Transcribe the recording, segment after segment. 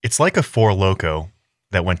It's like a Four Loko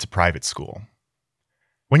that went to private school.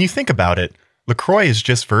 When you think about it, LaCroix is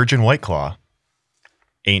just virgin White Claw.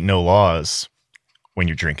 Ain't no laws when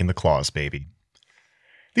you're drinking the claws, baby.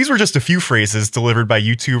 These were just a few phrases delivered by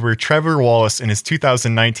YouTuber Trevor Wallace in his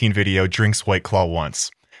 2019 video, Drinks White Claw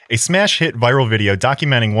Once, a smash hit viral video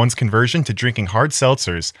documenting one's conversion to drinking hard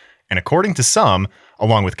seltzers, and according to some,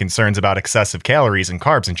 along with concerns about excessive calories and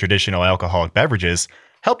carbs in traditional alcoholic beverages,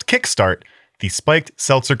 helped kickstart the spiked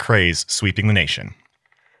seltzer craze sweeping the nation.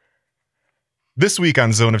 This week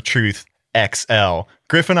on Zone of Truth XL,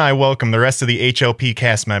 Griff and I welcome the rest of the HLP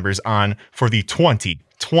cast members on for the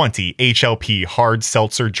 2020 HLP Hard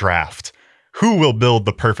Seltzer Draft. Who will build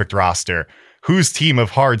the perfect roster? Whose team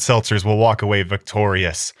of hard seltzers will walk away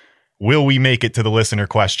victorious? Will we make it to the listener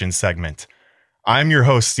questions segment? I'm your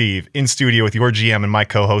host, Steve, in studio with your GM and my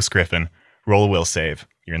co-host, Griffin. Roll a will save.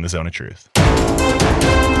 You're in the Zone of Truth.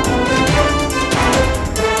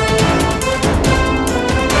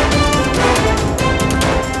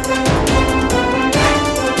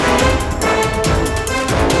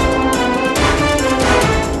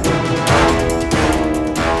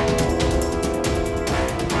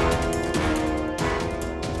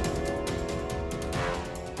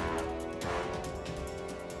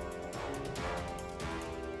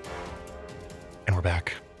 And we're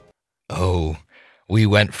back. Oh, we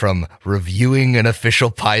went from reviewing an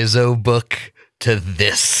official Paizo book to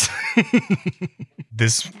this.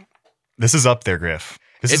 This is up there, Griff.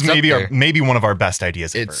 This It's is up maybe one of our best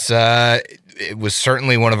ideas ever. It was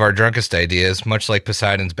certainly one of our drunkest ideas, much like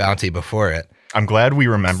Poseidon's Bounty before it. I'm glad we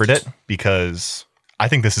remembered it because I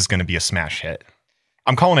think this is going to be a smash hit.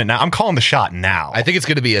 I'm calling it now. I'm calling the shot now. I think it's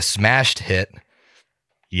going to be a smashed hit.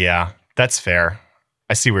 Yeah, that's fair.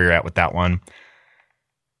 I see where you're at with that one.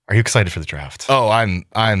 Are you excited for the draft? Oh,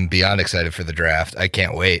 I'm beyond excited for the draft. I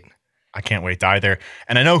can't wait. I can't wait either.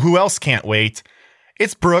 And I know who else can't wait.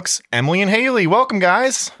 It's Brooks, Emily, and Haley. Welcome,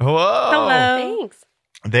 guys. Whoa. Hello. Thanks.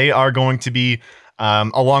 They are going to be,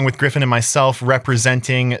 along with Griffin and myself,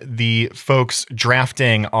 representing the folks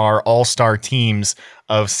drafting our all-star teams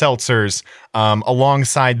of seltzers.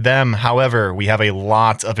 Alongside them, however, we have a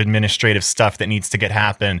lot of administrative stuff that needs to get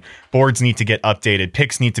happen. Boards need to get updated.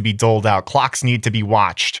 Picks need to be doled out. Clocks need to be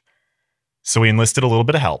watched. So we enlisted a little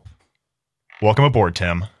bit of help. Welcome aboard,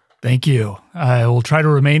 Tim. Thank you. I will try to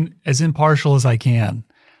remain as impartial as I can,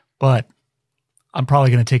 but I'm probably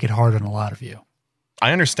going to take it hard on a lot of you.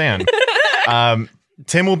 I understand.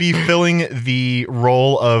 Tim will be filling the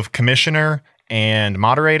role of commissioner and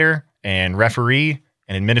moderator and referee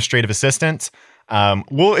and administrative assistant.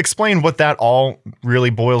 We'll explain what that all really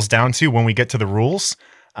boils down to when we get to the rules.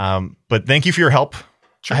 But thank you for your help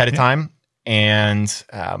ahead of time. And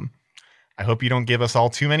I hope you don't give us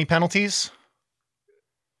all too many penalties.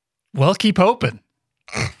 Well, keep hoping.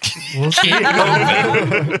 We'll see.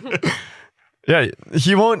 Yeah,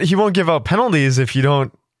 he won't give out penalties if you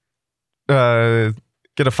don't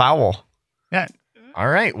get a foul. Yeah. All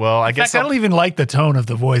right. Well, I In guess fact, I don't even like the tone of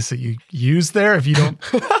the voice that you use there. If you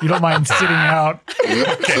don't mind sitting out.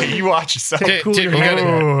 Okay, you watch yourself. Cool Tim,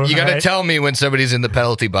 your you gotta right? tell me when somebody's in the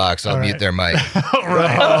penalty box. I'll mute their mic.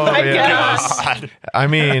 Right. Oh my yeah. gosh. I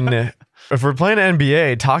mean, if we're playing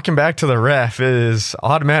NBA, talking back to the ref is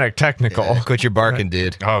automatic technical. Quit your barking,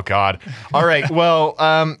 dude. Oh, God. All right.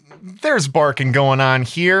 Well, there's barking going on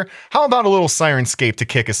here. How about a little Sirenscape to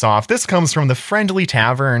kick us off? This comes from the Friendly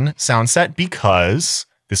Tavern sound set because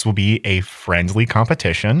this will be a friendly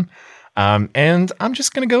competition. And I'm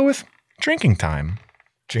just going to go with drinking time.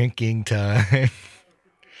 Drinking time.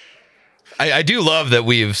 I do love that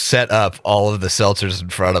we've set up all of the seltzers in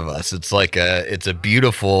front of us. It's like it's a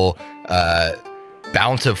beautiful,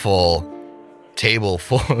 bountiful table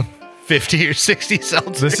full of 50 or 60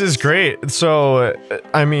 seltzers. This is great. So,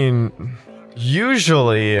 I mean,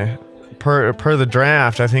 usually per the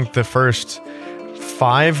draft, I think the first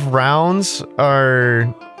 5 rounds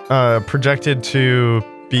are projected to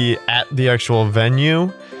be at the actual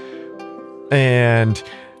venue. And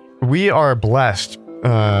we are blessed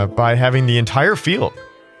by having the entire field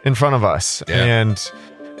in front of us. Yeah. And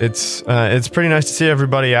it's pretty nice to see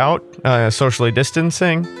everybody out socially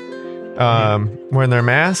distancing. Wearing their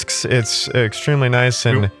masks, it's extremely nice,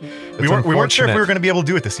 and We weren't sure if we were going to be able to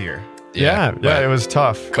do it this year. Yeah, but it was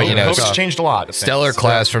tough. But, you know, COVID's changed a lot. of stellar things.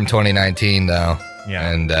 class from 2019, though.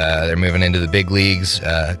 Yeah. And they're moving into the big leagues.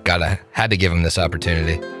 Had to give them this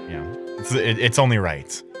opportunity. Yeah. It's only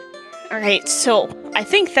right. All right, so I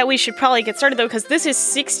think that we should probably get started though, because this is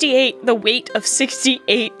 68, the weight of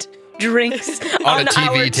 68 drinks On a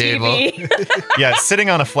TV our table. TV. Yeah, sitting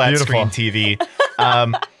on a flat Beautiful. screen TV.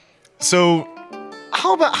 So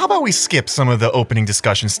how about we skip some of the opening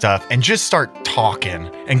discussion stuff and just start talking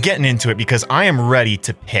and getting into it because I am ready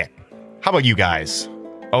to pick. How about you guys?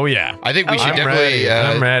 Oh yeah. I think we should I'm definitely. ready.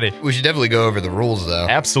 I'm ready. We should definitely go over the rules, though.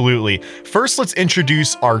 Absolutely. First, let's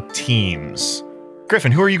introduce our teams.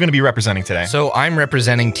 Griffin, who are you going to be representing today? So I'm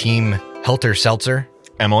representing Team Helter Seltzer.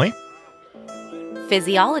 Emily,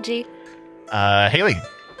 Physiology. Haley,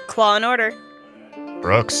 Claw and Order.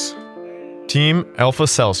 Brooks, Team Alpha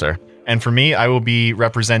Seltzer. and for me, I will be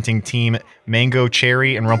representing Team Mango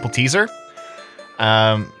Cherry and Rumple Teaser.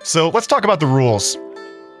 So let's talk about the rules.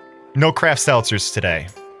 No craft seltzers today.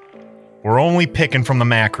 We're only picking from the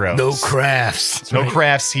macros. No crafts. No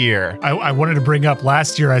crafts here. I wanted to bring up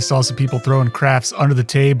last year I saw some people throwing crafts under the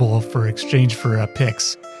table for exchange for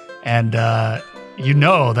picks. And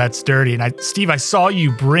that's dirty. And Steve, I saw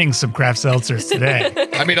you bring some craft seltzers today.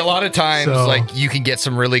 I mean, a lot of times, So- like you can get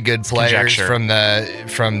some really good players conjecture. from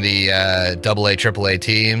the AA, AAA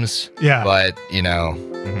teams. Yeah. But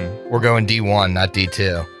we're going D1, not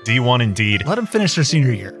D2. D1 indeed. Let them finish their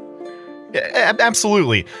senior year.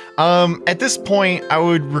 Absolutely. At this point, I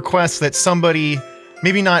would request that somebody,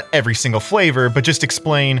 maybe not every single flavor, but just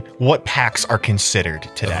explain what packs are considered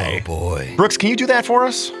today. Oh boy. Brooks, can you do that for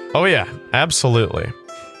us? Oh yeah, absolutely.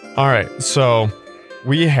 All right, so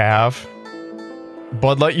we have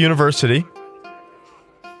Bud Light University.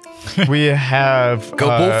 We have Go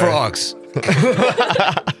Bullfrogs.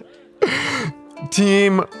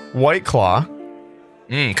 Team White Claw.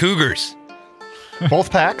 Cougars.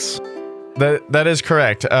 Both packs? That is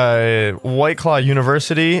correct. White Claw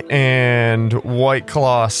University and White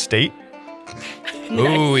Claw State.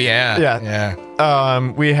 Ooh, yeah. Yeah.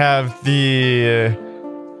 We have the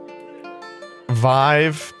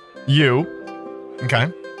Vive U.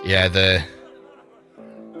 Okay. Yeah, the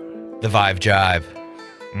Vive Jive.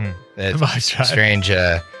 It's Vive Jive. strange.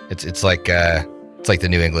 It's like the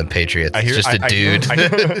New England Patriots. It's just a dude.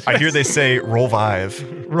 I hear they say roll vive.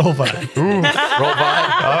 Roll vibe. Roll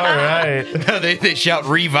Vive. All right. No, they shout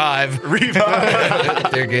revive. Revive.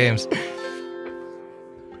 Their games.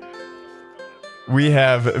 We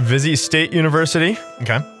have Vizzy State University.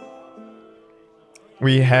 Okay.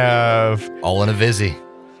 We have All in a Vizzy.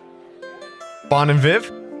 Bon and Viv.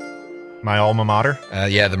 My alma mater,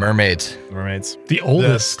 Yeah, the Mermaids. the Mermaids. The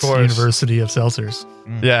oldest course. university of seltzers.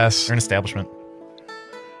 Yes. They're an establishment.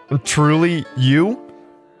 Truly U.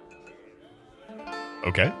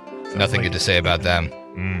 Okay. Nothing good to say about them.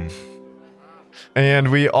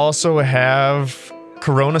 And we also have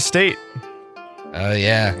Corona State. Oh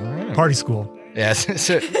yeah, Party school. yeah. It's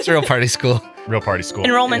a real party school. Real party school.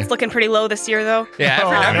 Enrollment's looking pretty low this year, though. Yeah,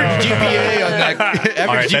 average GPA on that. Average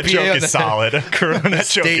All right, that GPA joke on is solid. That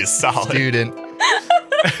joke state is solid. student.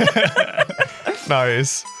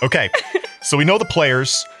 Nice. Okay, so we know the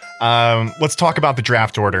players. Let's talk about the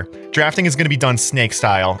draft order. Drafting is going to be done snake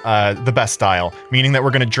style, the best style, meaning that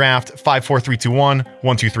we're going to draft 5, 4, 3, 2, 1,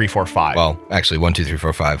 1, 2, 3, 4, 5. Well, actually, 1, 2, 3,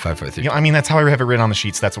 4, 5, 5, 4, 3. You know, I mean, that's how I have it written on the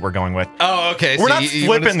sheets. That's what we're going with. Oh, okay. We're not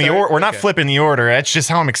flipping the order. We're not flipping the order. That's just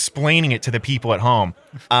how I'm explaining it to the people at home.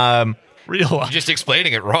 Real You're just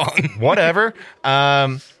explaining it wrong. Whatever.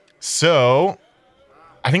 So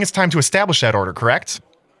I think it's time to establish that order, correct?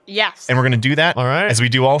 Yes. And we're going to do that All right. as we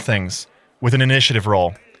do all things with an initiative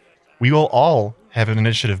roll. We will all have an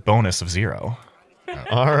initiative bonus of 0.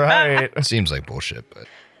 All right. Seems like bullshit, but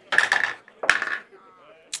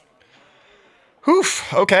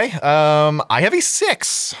Oof. Okay. I have a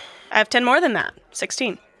 6. I have 10 more than that.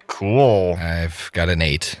 16. Cool. I've got an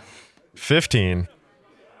 8. 15.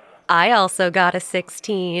 I also got a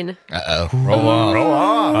 16. Uh-oh. Roll on. Roll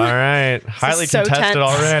on. All right. Highly so contested tense.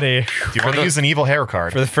 already. Do you want to use an evil hair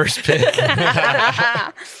card? For the first pick.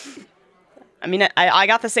 I mean, I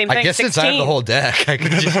got the same thing. I guess 16. since I have the whole deck, I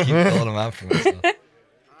could just keep pulling them out for myself.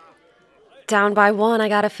 Down by 1, I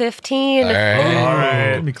got a 15. All right. All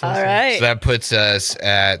right. Be closer. All right. So that puts us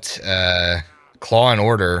at Claw and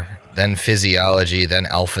Order, then Physiology, then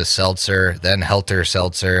Alpha Seltzer, then Helter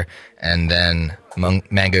Seltzer, and then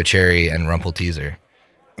Mango Cherry and Rumple Teaser.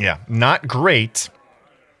 Yeah, not great.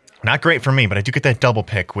 Not great for me, but I do get that double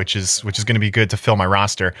pick, which is going to be good to fill my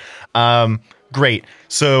roster. Great.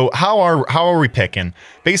 So how are we picking?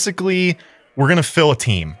 Basically, we're going to fill a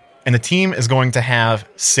team, and the team is going to have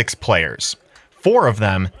 6 players. 4 of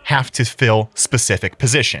them have to fill specific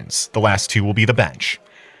positions. The last 2 will be the bench.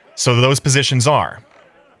 So those positions are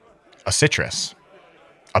a citrus,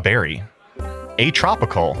 a berry, a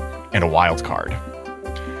tropical, and a wild card.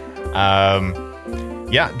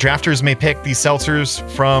 Yeah, drafters may pick these seltzers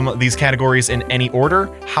from these categories in any order.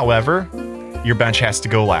 However, your bench has to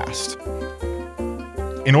go last.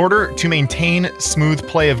 In order to maintain smooth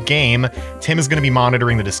play of game, Tim is going to be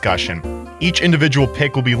monitoring the discussion. Each individual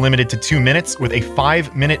pick will be limited to 2 minutes with a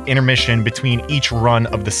 5-minute intermission between each run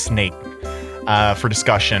of the snake. For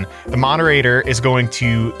discussion, the moderator is going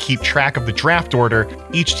to keep track of the draft order,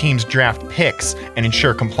 each team's draft picks, and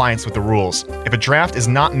ensure compliance with the rules. If a draft is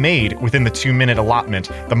not made within the 2-minute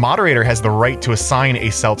allotment, the moderator has the right to assign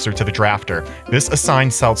a seltzer to the drafter. This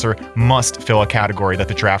assigned seltzer must fill a category that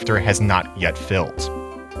the drafter has not yet filled.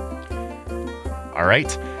 All right.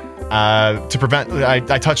 To prevent,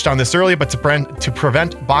 I touched on this earlier, but to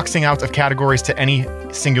prevent boxing out of categories to any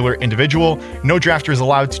singular individual, no drafter is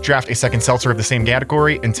allowed to draft a second seltzer of the same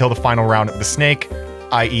category until the final round of the snake,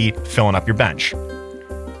 i.e. filling up your bench.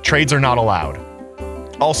 Trades are not allowed.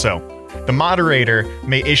 Also, the moderator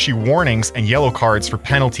may issue warnings and yellow cards for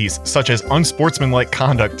penalties such as unsportsmanlike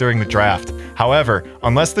conduct during the draft. However,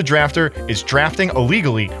 unless the drafter is drafting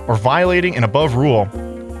illegally or violating an above rule,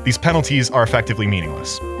 these penalties are effectively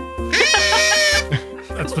meaningless.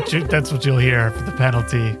 That's what you'll hear for the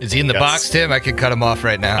penalty. Is he in the box, Tim? I could cut him off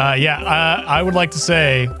right now. I would like to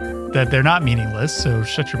say that they're not meaningless, so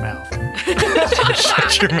shut your mouth.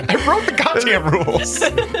 Shut your mouth. I wrote the goddamn rules.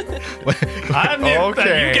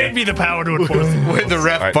 Okay. You gave me the power to enforce them. When the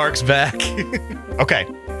ref barks back. Okay,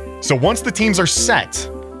 so once the teams are set,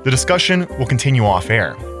 the discussion will continue off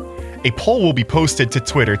air. A poll will be posted to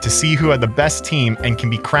Twitter to see who had the best team and can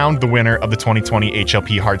be crowned the winner of the 2020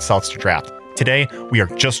 HLP Hard Seltzer Draft. Today, we are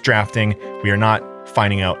just drafting. We are not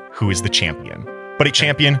finding out who is the champion. But a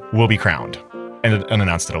champion will be crowned and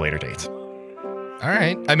announced at a later date. All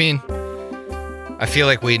right. I mean, I feel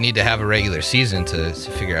like we need to have a regular season to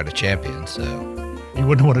figure out a champion, so... You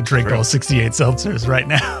wouldn't want to drink all 68 seltzers right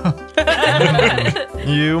now.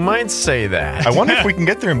 You might say that. I wonder if we can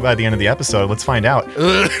get there by the end of the episode. Let's find out.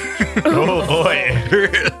 Oh,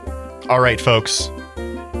 boy. All right, folks.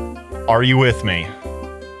 Are you with me?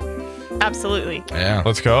 Absolutely. Yeah.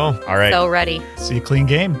 Let's go. All right. So ready. See a clean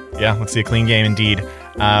game. Yeah, let's see a clean game indeed.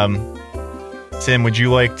 Tim, would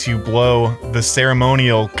you like to blow the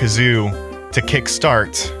ceremonial kazoo to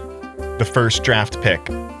kickstart the first draft pick?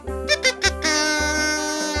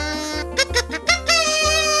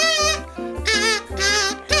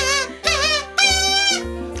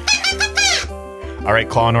 All right,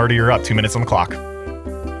 Claw and Order, you're up. 2 minutes on the clock.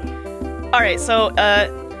 All right, so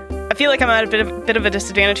I feel like I'm at a bit of a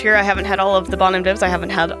disadvantage here. I haven't had all of the Bon and Divs. I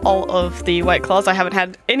haven't had all of the White Claws. I haven't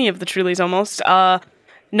had any of the Trulies almost.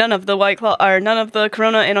 None of the White Claw, or none of the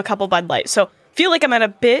Corona, and a couple Bud Light. So feel like I'm at a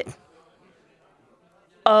bit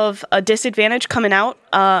of a disadvantage coming out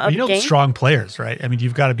of the game. Strong players, right? I mean,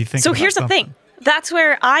 you've got to be thinking. So here's the thing. That's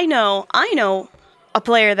where I know a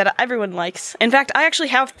player that everyone likes. In fact, I actually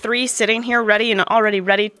have 3 sitting here ready and already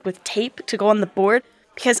ready with tape to go on the board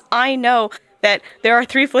because I know that there are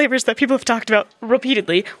 3 flavors that people have talked about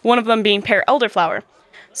repeatedly, one of them being pear elderflower.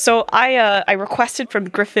 So I requested from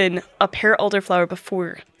Griffin a pear elderflower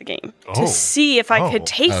before the game to see if I could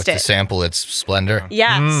taste to it. sample its splendor.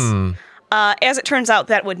 Yes. As it turns out,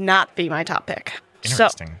 that would not be my top pick.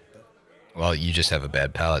 Interesting. Well, you just have a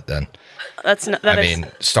bad palate then. I mean,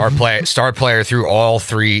 star player through all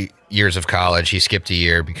 3 years of college. He skipped a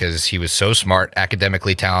year because he was so smart,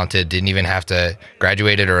 academically talented, didn't even have to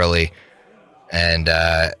graduated early, and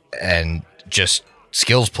just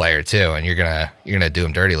skills player too. And you're gonna do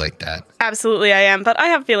him dirty like that. Absolutely, I am. But I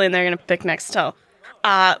have a feeling they're gonna pick next. So,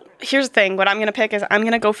 here's the thing. What I'm gonna pick is I'm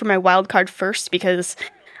gonna go for my wild card first because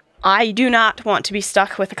I do not want to be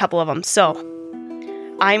stuck with a couple of them. So,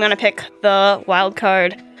 I'm gonna pick the wild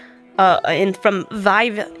card. From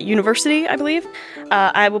Vive University, I believe.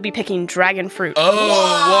 I will be picking Dragon Fruit. Oh,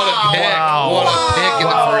 what a pick! Wow. What a pick in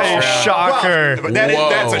the first round. Shocker. Wow.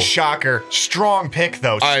 That's a shocker. Strong pick,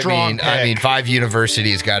 though. Strong pick. I mean, Vive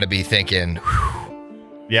University's got to be thinking,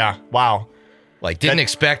 Yeah. Wow. like, didn't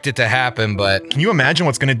expect it to happen, but Can you imagine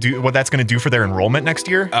what that's gonna do for their enrollment next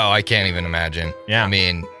year? I can't even imagine. Yeah. I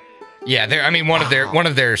mean, one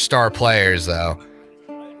of their star players though.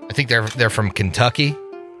 I think they're from Kentucky.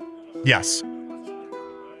 Yes.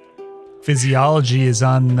 Physiology is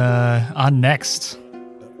on next.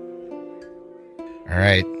 All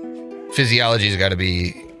right, Physiology's got to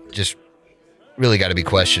be really got to be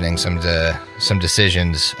questioning some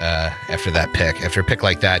decisions after that pick. After a pick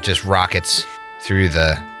like that, just rockets through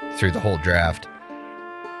the whole draft.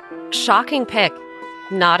 Shocking pick.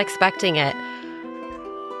 Not expecting it.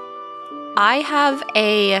 I've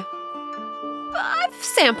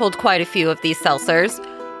sampled quite a few of these seltzers.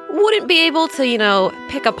 Wouldn't be able to,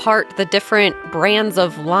 pick apart the different brands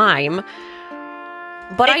of lime.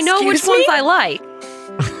 But I know which Excuse me? ones I like.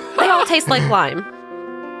 They all taste like lime.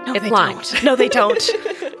 No, It's they lime. don't. No, they don't.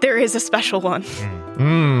 There is a special one.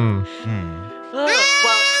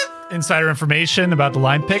 Insider information about the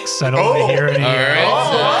line picks. I don't want to hear any All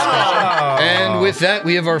right. And with that,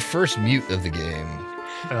 we have our first mute of the game.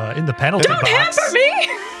 in the penalty box. Hamper me!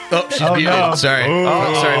 Oh, she's Oh, muted. no. Sorry.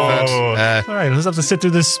 Sorry, folks. All right, let's have to sit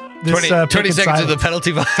through this 20 pick in seconds of the silence.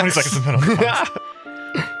 penalty box. 20 seconds in the middle.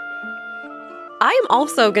 I am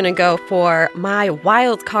also going to go for my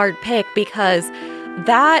wild card pick because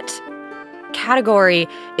that category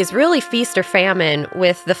is really feast or famine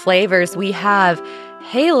with the flavors we have.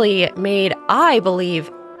 Haley made, I believe,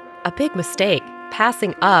 a big mistake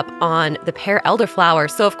passing up on the pear elderflower.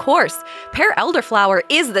 So, of course, pear elderflower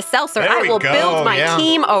is the seltzer There I we will go, build my yeah.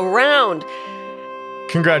 team around.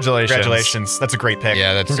 Congratulations. Congratulations. That's a great pick.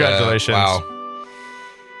 Yeah, that's Congratulations. Wow.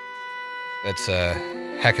 That's a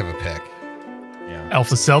heck of a pick.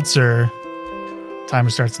 Alpha Seltzer. Timer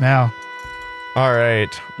starts now. All right.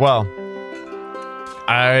 Well,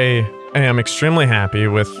 I am extremely happy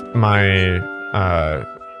with my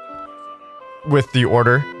with the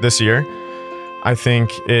order this year. I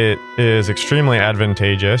think it is extremely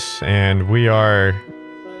advantageous, and we are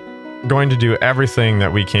going to do everything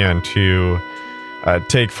that we can to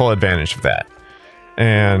take full advantage of that.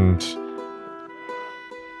 And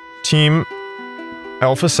Team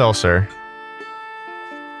Alpha Seltzer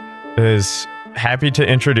is happy to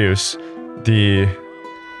introduce the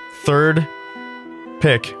third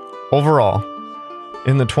pick overall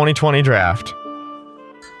in the 2020 draft.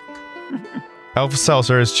 Alpha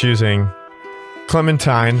Seltzer is choosing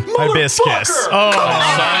Clementine Hibiscus. Oh,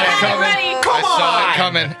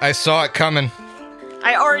 I saw it coming.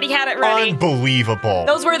 I already had it ready. Unbelievable.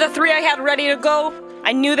 Those were the three I had ready to go.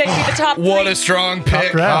 I knew they'd be the top three. What a strong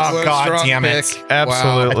pick. draft. What a God strong damn it. pick.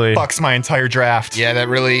 Absolutely. Fucks my entire draft. Yeah, that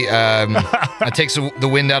really that takes the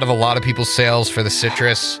wind out of a lot of people's sails for the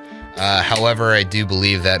citrus. However, I do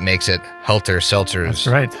believe that makes it Helter Seltzer's that's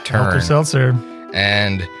right. turn. Alpha Seltzer.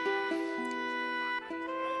 And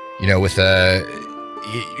you know, with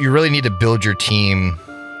you really need to build your team.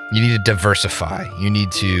 You need to diversify. You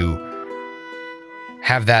need to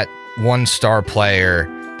have that one star player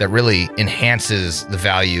that really enhances the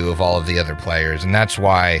value of all of the other players. And that's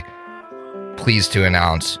why, pleased to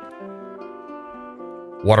announce,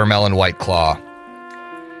 Watermelon White Claw.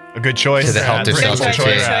 A good choice. To the Helter Great Seltzer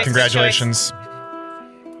choice. team. Congratulations.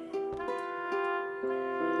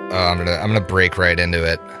 I'm gonna break right into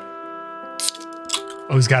it.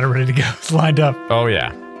 Oh, he's got it ready to go. It's lined up. Oh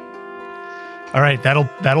yeah. All right,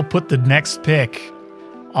 that'll put the next pick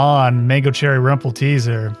on Mango Cherry Rumple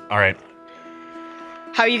Teaser. All right.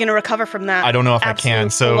 How are you going to recover from that? I don't know if I can.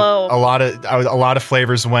 Absolute So blow. a lot of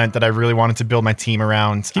flavors went that I really wanted to build my team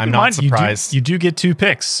around. Keep I'm in not mind, surprised. You do get 2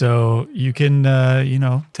 picks, so you can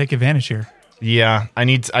take advantage here. Yeah, I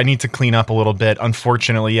need to clean up a little bit.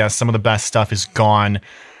 Unfortunately, yes, some of the best stuff is gone.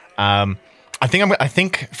 I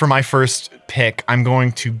think for my first pick, I'm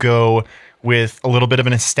going to go with a little bit of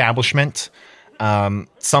an establishment,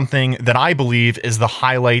 something that I believe is the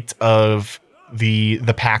highlight of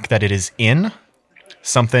the pack that it is in.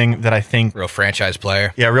 Something that I think, Real franchise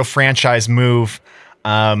player. yeah, real franchise move.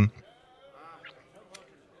 I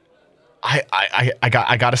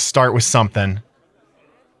got to start with something.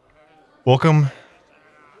 Welcome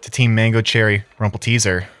to Team Mango Cherry Rumple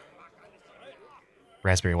Teaser.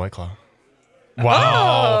 Raspberry White Claw.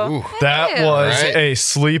 Wow. Ooh. That Ew. was Right. a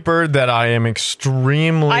sleeper that I am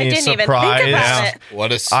extremely I didn't even think surprised. about it.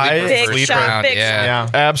 What a I- sleeper Big first shot, round. big Yeah. Yeah.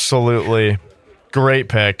 Absolutely. Great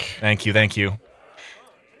pick. Thank you.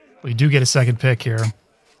 We do get a second pick here.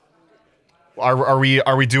 Are we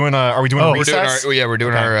doing a We're doing recess? we're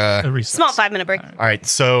doing our A recess. Small 5-minute break. All right.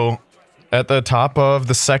 So At the top of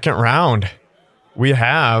the second round, we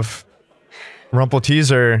have Rumple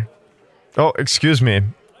Teaser. Oh, excuse me.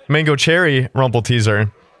 Mango Cherry Rumple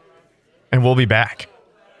Teaser. And we'll be back.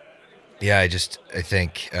 Yeah, I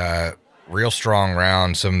think real strong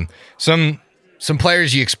round. Some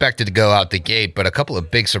players you expected to go out the gate, but a couple of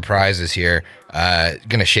big surprises here.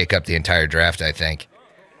 Gonna shake up the entire draft, I think.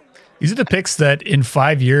 These are the picks that in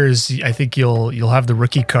 5 years, I think you'll have the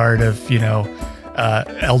rookie card of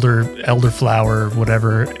elderflower,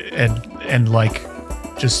 whatever, and like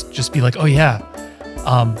just be like, oh yeah,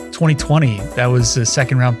 2020, that was a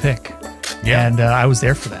second round pick, Yeah. and I was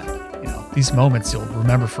there for that. These moments you'll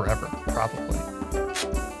remember forever, probably.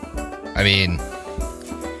 I mean,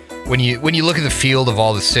 when you look at the field of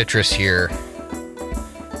all the citrus here,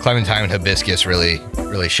 Clementine and Hibiscus really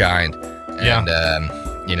shined. Yeah. And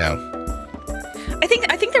I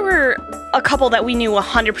think there were a couple that we knew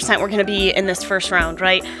 100% were going to be in this first round,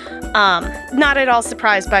 right? Not at all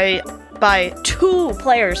surprised by by 2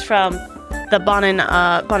 players from the Bon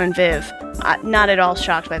and Viv. Not at all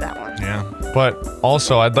shocked by that one. Yeah. But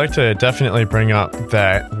also, I'd like to definitely bring up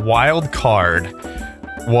that wild card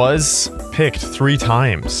was picked 3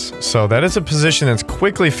 times. So that is a position that's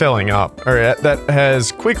quickly filling up, or that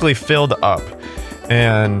has quickly filled up.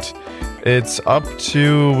 And it's up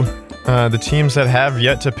to the teams that have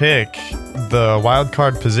yet to pick the wild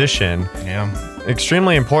card position. Yeah.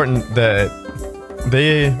 Extremely important that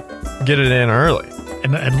they get it in early.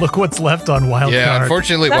 And look what's left on wild Yeah, card.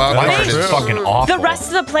 unfortunately, That's wild the card thing. is It's fucking awful. The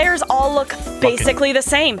rest of the players all look basically the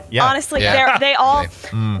same. Yeah. Honestly, Yeah. they all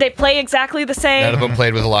they play exactly the same. None of them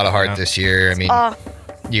played with a lot of heart this year. I mean,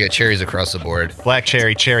 you got cherries across the board. Black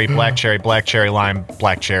cherry, black cherry, lime,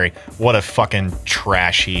 black cherry. What a fucking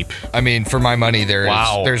trash heap. I mean, for my money, there's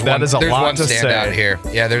Wow, there's that one is a there's lot one to standout say. here.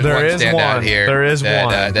 Yeah, there's There one is standout one. here. There is that,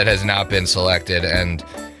 one. that has not been selected, and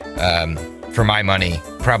for my money,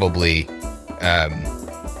 probably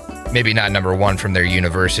maybe not number 1 from their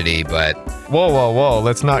university, but Whoa.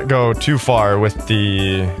 Let's not go too far with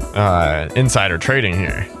the insider trading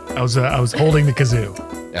here. I was holding the kazoo.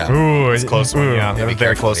 Ooh, It's a close one. Yeah, be a very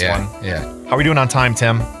careful. close Yeah, one. Yeah. How are we doing on time,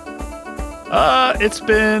 Tim? It's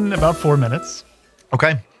been about 4 minutes.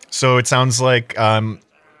 Okay. So it sounds like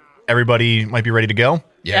everybody might be ready to go.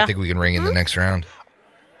 Yeah, I think we can ring in the next round.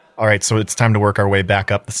 All right. So it's time to work our way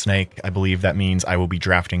back up the snake. I believe that means I will be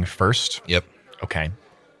drafting first. Yep. Okay.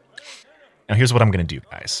 Now here's what I'm going to do,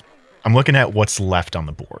 guys. I'm looking at what's left on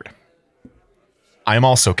the board. I am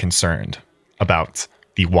also concerned about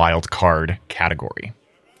the wild card category.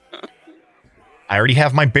 I already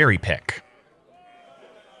have my berry pick.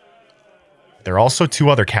 There are also 2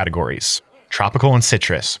 other categories, tropical and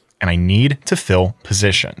citrus, and I need to fill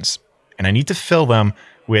positions. And I need to fill them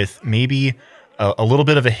with maybe a little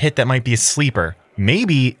bit of a hit that might be a sleeper,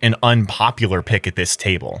 maybe an unpopular pick at this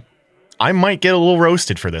table. I might get a little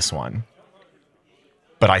roasted for this one,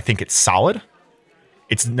 but I think it's solid.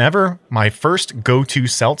 It's never my first go-to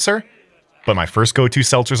seltzer, but my first go-to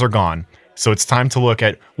seltzers are gone. So it's time to look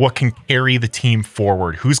at what can carry the team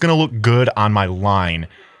forward. Who's going to look good on my line?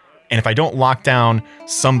 And if I don't lock down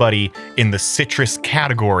somebody in the citrus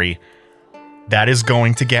category, that is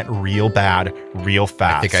going to get real bad real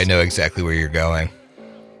fast. I think I know exactly where you're going.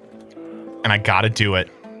 And I got to do it.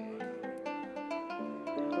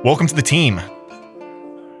 Welcome to the team.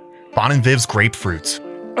 Bon and Viv's grapefruit.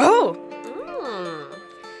 Oh,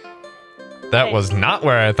 that was not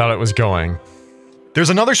where I thought it was going. There's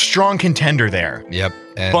another strong contender there. Yep.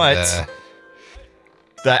 And, But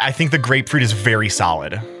I think the grapefruit is very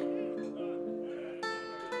solid.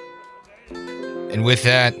 and with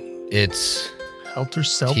that, it's Helter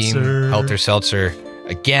Seltzer. Team Helter Seltzer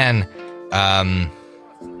again.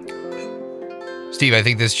 Steve, I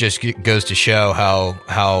think this just goes to show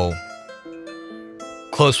how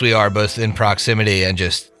close we are, both in proximity and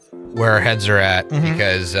just where our heads are at.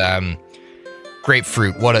 Because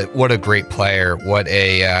grapefruit, what a great player, what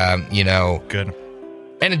a Good.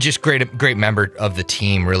 and a just great member of the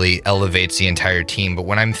team. Really elevates the entire team. But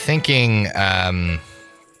when I'm thinking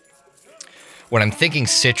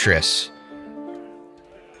citrus,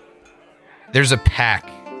 there's a pack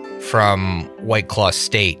from White Claw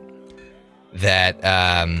State that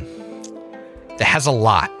has a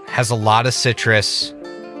lot of citrus,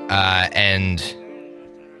 and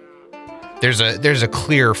there's a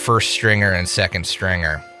clear first stringer and second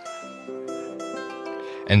stringer,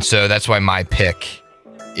 and so that's why my pick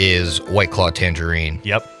is White Claw Tangerine.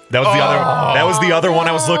 Yep. That was the other one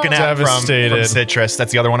I was looking at from Devastated. citrus.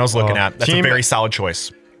 That's the other one I was looking at. That's a Team- very solid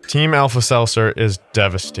choice. Team Alpha Seltzer is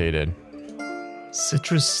devastated.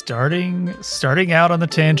 Citrus starting out on the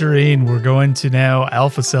tangerine. We're going to now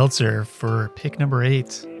Alpha Seltzer for pick number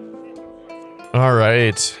 8. All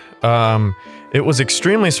right. It was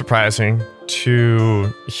extremely surprising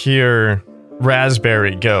to hear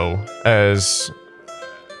Raspberry go as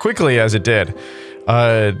quickly as it did.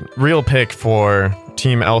 Real pick for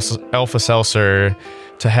Team Alpha Seltzer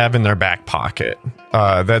to have in their back pocket.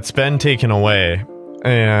 That's been taken away.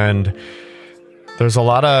 And there's a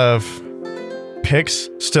lot of picks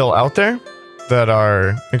still out there that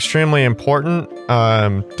are extremely important.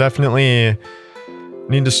 Definitely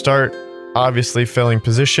need to start, obviously, filling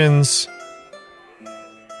positions.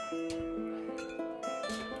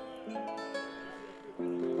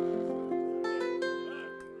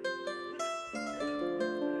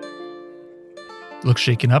 Looks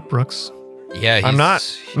shaken up, Brooks. Yeah, I'm not.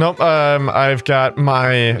 Nope. I've got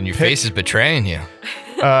my. And your pick. face is betraying you.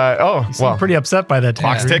 Oh, You seem pretty upset by that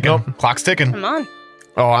Clock's tangerine. ticking. Clock's ticking. come on.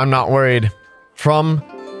 Oh, I'm not worried. From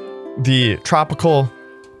the tropical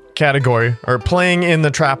category are playing in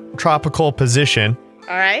the tropical position.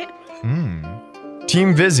 All right.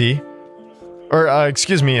 Team Vizzy,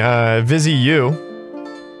 Vizzy U.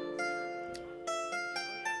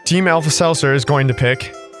 Team Alpha Seltzer is going to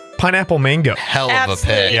pick Pineapple Mango. Hell of a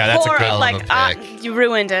Absolutely. pick. Yeah, that's a Horrible. hell of a pick. You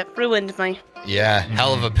ruined it. Ruined my. Yeah,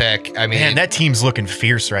 hell of a pick. I mean, Man, that team's looking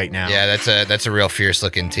fierce right now. yeah, that's a real fierce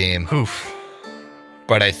looking team. Oof.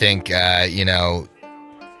 But I think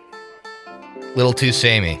little too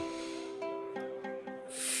samey.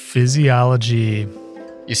 Physiology.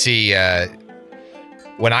 You see,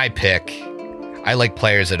 when I pick, I like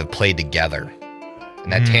players that have played together.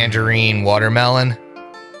 And that Tangerine Watermelon,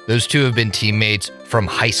 those two have been teammates from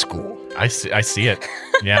high school. I see it.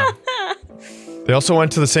 Yeah. They also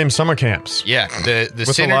went to the same summer camps. Yeah, the With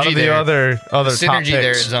synergy a lot of the there, other the top synergy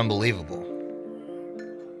there picks. is unbelievable.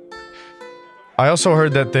 I also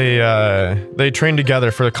heard that they trained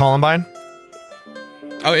together for the Columbine.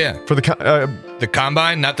 Oh yeah, For the the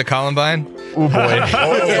Combine, not the Columbine. oh boy,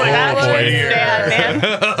 That was boy. bad, man.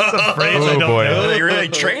 oh boy. Oh, they really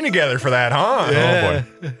train together for that, huh? Yeah.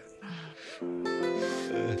 Oh boy.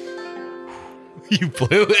 You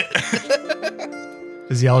blew it.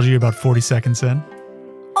 Physiology about 40 seconds in.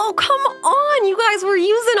 Oh, come on. You guys were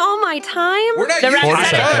using all my time. We're not The using rest our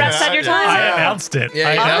had, time. the rest had your time. I announced it. Yeah,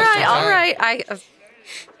 I you all announced right, your all time. right.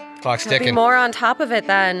 I Clock's gotta be ticking. more on top of it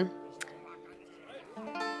then.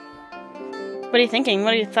 What are you thinking?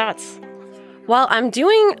 What are your thoughts? Well, I'm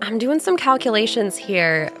doing some calculations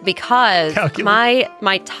here because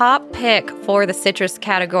my top pick for the citrus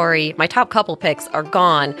category, my top couple picks are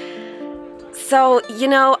gone. So,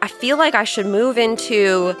 I feel like I should move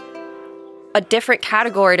into a different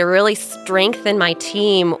category to really strengthen my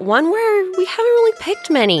team, one where we haven't really picked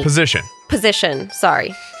many. Position.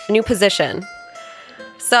 A new position.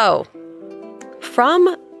 So,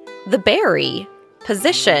 from the berry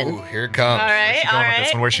position, Ooh, here it comes. All right, all Going with this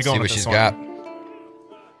right. one. Where's she See going what with she's this one? got.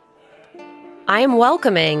 I am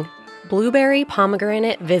welcoming Blueberry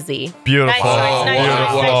Pomegranate Vizzy. Beautiful. Nice, nice,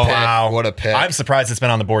 nice. What a Oh, pick. wow. What a pick. I'm surprised it's been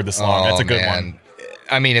on the board this long. That's a good man. one.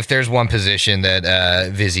 I mean, if there's one position that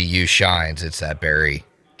Vizzy U shines, it's that berry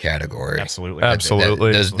category. Absolutely.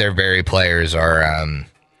 Absolutely. Their berry players are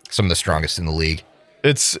some of the strongest in the league.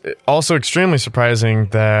 It's also extremely surprising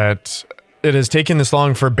that it has taken this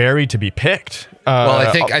long for Barry to be picked. Well,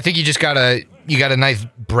 I think you just got a nice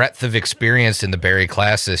breadth of experience in the berry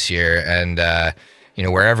class this year, and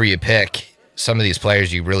wherever you pick, some of these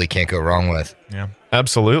players you really can't go wrong with. Yeah.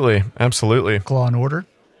 Absolutely. Absolutely. Claw and order.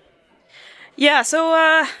 Yeah. So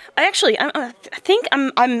I think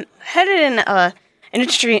I'm headed in an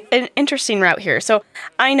interesting route here. So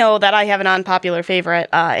I know that I have an unpopular favorite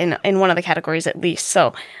in one of the categories at least.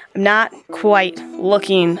 So I'm not quite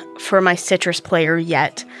looking for my citrus player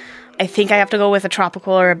yet. I think I have to go with a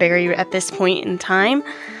tropical or a berry at this point in time.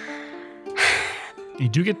 You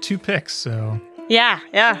do get 2 picks, so Yeah,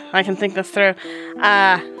 I can think this through.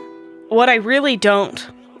 What I really don't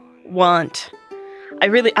want,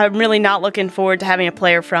 I'm really not looking forward to having a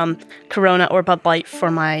player from Corona or Bud Light for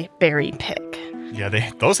my berry pick. Yeah,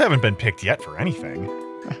 those haven't been picked yet for anything.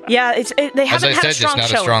 Yeah, they As haven't I had said, a strong just not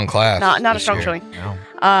showing. a strong class. Not a this strong year. showing. No.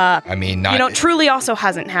 I mean, not Truly also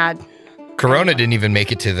hasn't had. Corona didn't even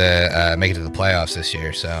make it to the playoffs this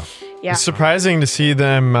year. So Yeah. It's surprising to see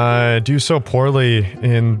them do so poorly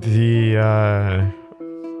in the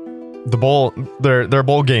bowl, their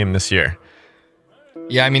bowl game this year.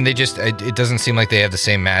 yeah, I mean, it doesn't seem like they have the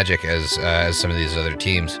same magic as some of these other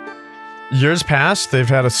teams. Years past, they've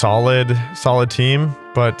had a solid team,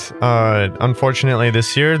 but unfortunately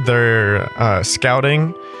this year their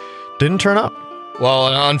scouting didn't turn up.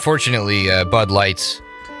 Well, unfortunately, Bud Light's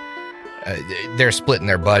they're splitting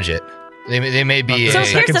their budget. They may be. So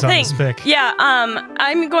Okay. here's the Seconds on thing. this pick. Yeah,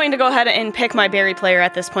 I'm going to go ahead and pick my berry player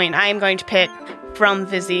at this point. I am going to pick from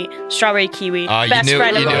Vizzy Strawberry Kiwi. You best knew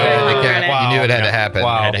friend it of had Pomegranate. to- you knew it had to happen.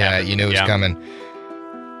 Wow. Had to Yeah, happen. you knew it was Yeah. coming.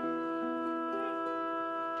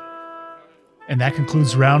 and that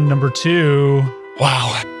concludes round number 2.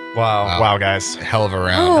 Wow. Wow, guys. Hell of a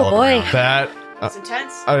round. Oh, hell of a boy. round. That It's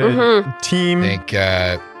intense. team.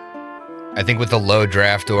 I think with the low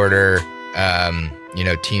draft order,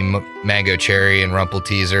 Team Mango Cherry and Rumple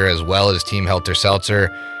Teaser, as well as Team Helter Seltzer,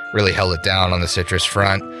 really held it down on the citrus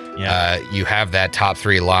front. Yeah. You have that top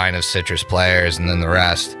 3 line of citrus players, and then the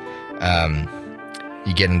rest.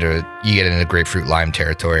 You get into grapefruit lime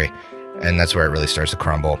territory, and that's where it really starts to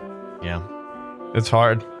crumble. Yeah. It's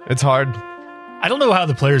hard. I don't know how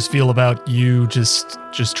the players feel about you just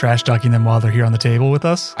trash talking them while they're here on the table with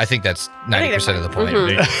us. I think that's 90% of the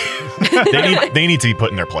point. They need to be put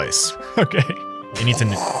in their place. Okay. They need to.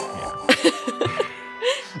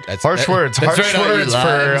 Harsh words. That's Harsh right, words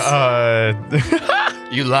for.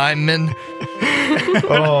 you lineman.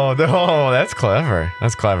 Oh, that's clever.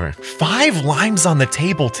 That's clever. 5 limes on the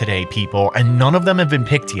table today, people, and none of them have been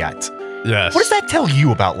picked yet. Yes. What does that tell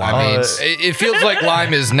you about lime? I mean, it feels like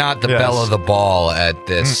Lime is not the Yes. belle of the ball at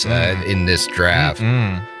this in this draft.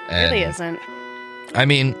 Mm. And, Really isn't. I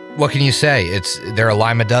mean, what can you say? They're a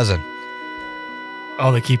lime a dozen.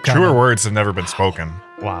 Oh, they keep coming. Truer words have never been spoken.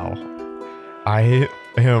 Wow. I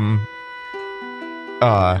am.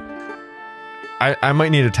 I might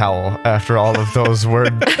need a towel after all of those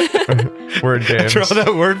word games. Throw that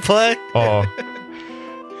wordplay. Oh,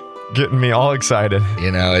 getting me all excited. You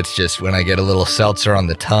know, it's just when I get a little seltzer on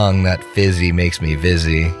the tongue, that fizzy makes me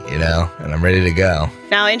busy. You know, and I'm ready to go.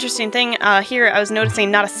 Now, interesting thing here, I was noticing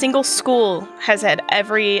not a single school has had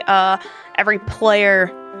every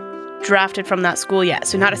player drafted from that school yet.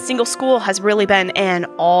 So not a single school has really been an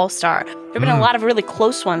all-star. There have been a lot of really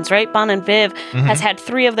close ones, right? Bon and Viv has had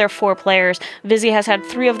 3 of their 4 players. Vizzy has had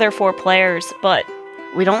 3 of their 4 players, but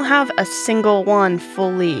we don't have a single one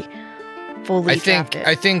fully drafted.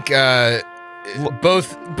 I think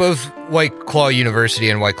both White Claw University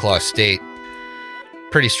and White Claw State,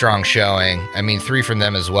 pretty strong showing. I mean, 3 from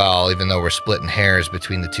them as well, even though we're splitting hairs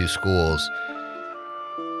between the 2 schools.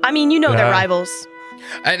 I mean, they're Yeah. rivals.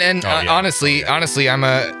 And yeah. honestly, I'm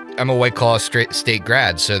a White Claw State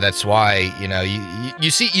grad, so that's why you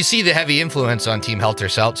see the heavy influence on Team Helter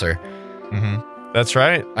Seltzer. That's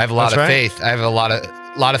right. I have a lot That's of right. faith. I have a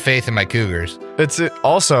lot of faith in my Cougars. It's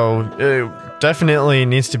also definitely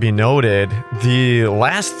needs to be noted the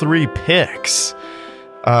last 3 picks,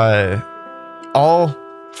 all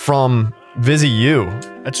from Vizzy U.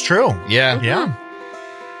 That's true. Yeah, Yeah.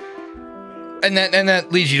 and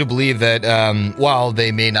that leads you to believe that while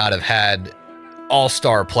they may not have had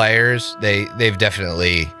all-star players, they've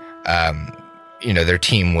definitely their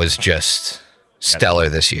team was just stellar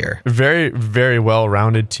this year. Very, very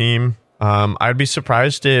well-rounded team. I'd be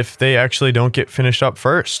surprised if they actually don't get finished up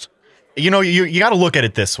first. You got to look at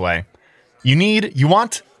it this way. You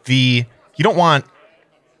don't want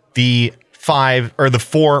the 5 or the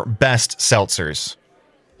 4 best seltzers.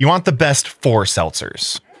 You want the best 4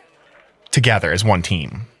 seltzers together as one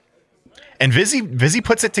team. And Vizzy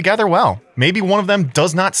puts it together well. Maybe one of them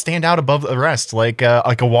does not stand out above the rest, like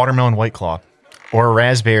a watermelon White Claw or a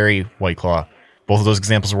raspberry White Claw. Both of those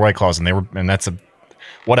examples are White Claws, and that's a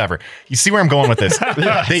whatever. You see where I'm going with this?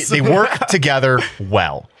 They work together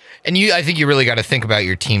well. And I think you really got to think about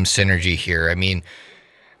your team synergy here. I mean,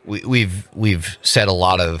 we've said a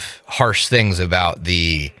lot of harsh things about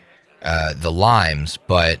the limes,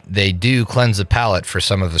 but they do cleanse the palate for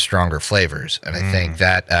some of the stronger flavors, and I think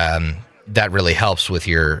that that really helps with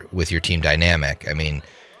your team dynamic. I mean,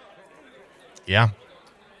 Yeah.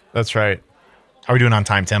 That's right. How are we doing on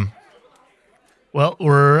time, Tim? Well,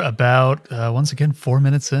 we're about, once again, 4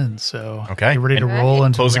 minutes in. So Okay. get ready to And roll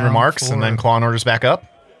into Closing round remarks, 4. and then Claw and Orders back up.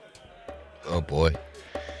 oh boy,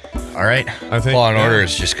 All right. I think Law and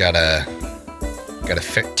Order's just got a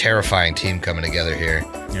terrifying team coming together here.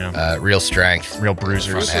 Yeah. Real strength. Real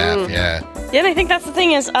bruisers. Front half, yeah. Yeah, and I think that's the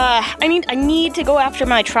thing is, I need to go after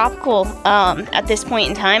my tropical at this point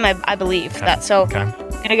in time. I believe that. So Okay. I'm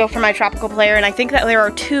gonna go for my tropical player, and I think that there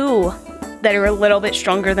are 2 that are a little bit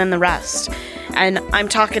stronger than the rest. And I'm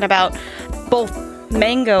talking about both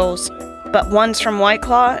mangoes, but one's from White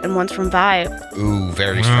Claw and one's from Vibe. Ooh,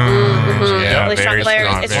 very strong. Yeah, Really strong very players.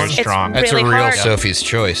 strong. It's Very just- strong. That's really a real hard. Sophie's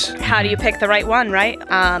choice. How do you pick the right one, right?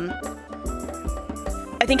 I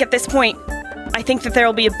think at this point, I think that there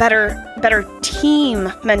will be a better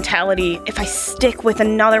team mentality if I stick with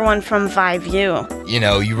another one from Vibe U. You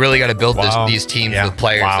know, you really got to build Wow. these teams Yeah. with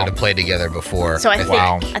players Wow. that have played together before. So I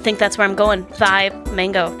Wow. think that's where I'm going. Vibe,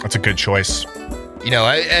 mango. That's a good choice. You know,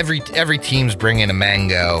 every team's bringing a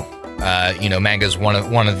mango. Mango's one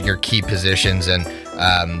of your key positions, and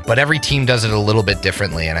but every team does it a little bit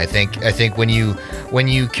differently. And I think when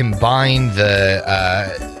you combine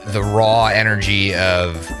the raw energy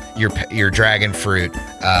of your dragon fruit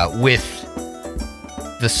with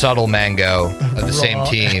the subtle mango of the same Raw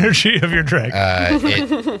team, energy of your drag.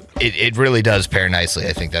 it really does pair nicely.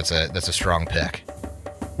 I think that's a strong pick.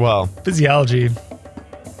 Well, Physiology.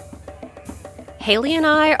 Haley and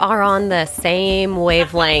I are on the same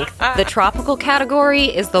wavelength. The tropical category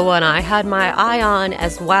is the one I had my eye on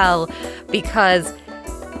as well, because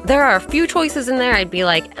there are a few choices in there I'd be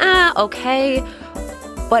like, okay.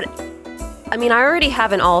 But I mean, I already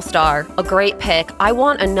have an all-star, a great pick. I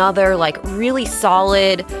want another really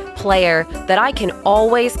solid player that I can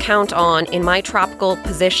always count on in my tropical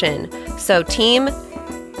position. So Team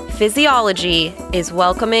Physiology is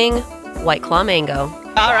welcoming White Claw Mango.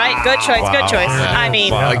 All right, good choice, good choice. I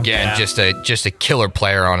mean, Wow. Again, just a killer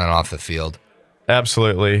player on and off the field.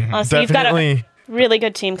 Absolutely. so you've got Definitely. a really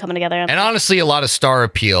good team coming together. And honestly, a lot of star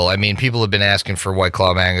appeal. I mean, people have been asking for White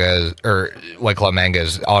Claw Manga's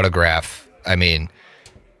autograph. I mean,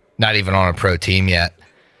 not even on a pro team yet.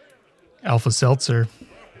 Alpha Seltzer.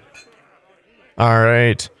 All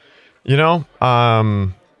right. You know,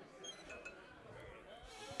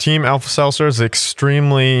 Team Alpha Seltzer is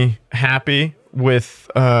extremely happy with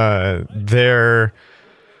their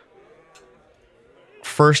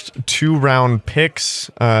first 2-round picks,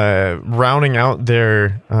 rounding out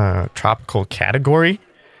their tropical category.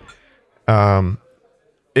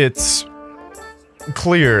 It's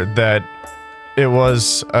clear that it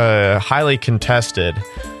was highly contested,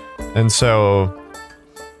 and so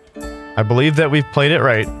I believe that we've played it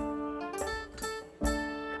right.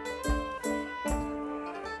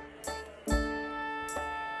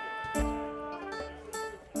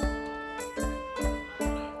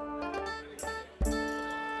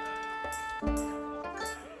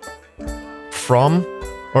 From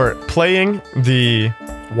or playing the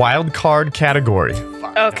wild card category,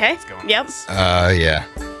 Okay. Yep. Yeah.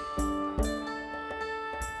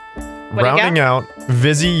 What do you rounding got? out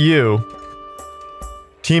Vizzy U,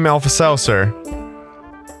 Team Alpha Seltzer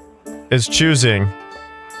is choosing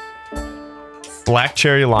Black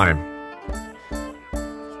Cherry Lime.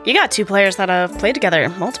 You got two players that have played together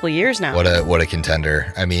multiple years now. What a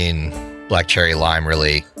contender. I mean, Black Cherry Lime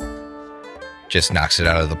really just knocks it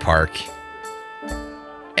out of the park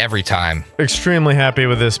every time. Extremely happy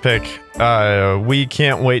with this pick. We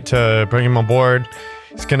can't wait to bring him aboard.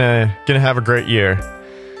 He's gonna have a great year.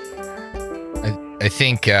 I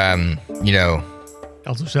think Alpha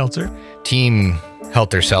Seltzer. Team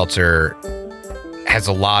Helter Seltzer has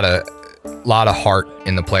a lot of heart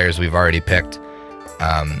in the players we've already picked,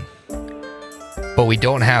 but we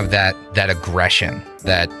don't have that aggression,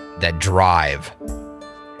 that drive.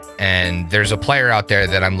 And there's a player out there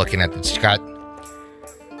that I'm looking at that's got,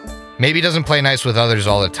 maybe doesn't play nice with others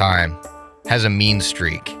all the time, has a mean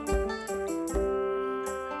streak.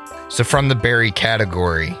 So from the berry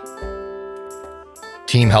category,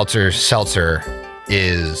 Team Helter Seltzer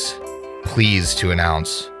is pleased to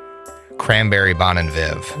announce Cranberry Bon and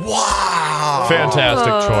Viv. Wow.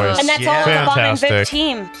 Fantastic choice. And that's all the Bon and Viv Fantastic.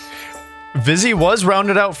 team. Vizzy was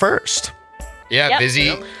rounded out first. Yeah, Yep.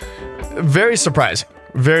 Busy. Very surprising.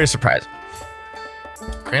 Very surprising.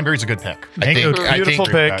 Cranberry's a good pick. Beautiful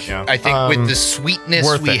pick. I think with the sweetness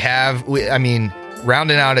worth we it. have, I mean,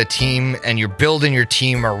 rounding out a team and you're building your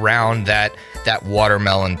team around that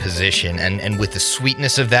watermelon position. And with the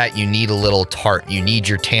sweetness of that, you need a little tart. You need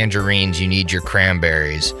your tangerines. You need your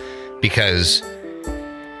cranberries. Because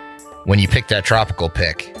when you pick that tropical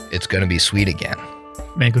pick, it's going to be sweet again.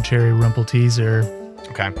 Mango Cherry Rumple Teaser.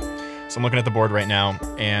 Okay. So I'm looking at the board right now,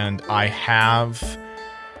 and I have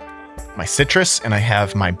my citrus and I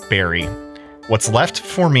have my berry. What's left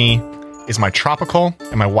for me is my tropical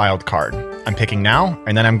and my wild card. I'm picking now,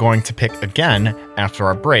 and then I'm going to pick again after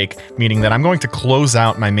our break, meaning that I'm going to close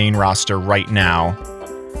out my main roster right now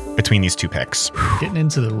between these two picks. Getting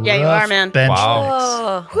into the Yeah, you rough are, man. bench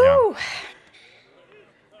Wow. picks. Whew.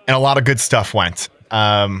 And a lot of good stuff went.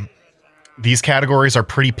 These categories are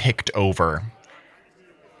pretty picked over.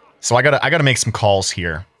 So I gotta make some calls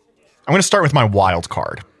here. I'm gonna start with my wild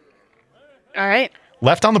card. All right.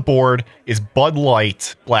 Left on the board is Bud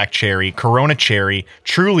Light Black Cherry, Corona Cherry,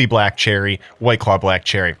 Truly Black Cherry, White Claw Black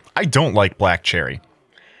Cherry. I don't like Black Cherry.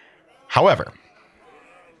 However,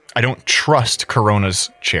 I don't trust Corona's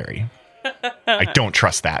Cherry. I don't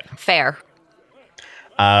trust that. Fair.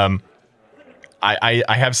 I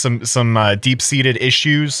have some deep-seated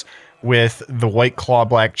issues with the White Claw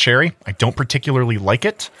Black Cherry. I don't particularly like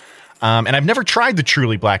it. And I've never tried the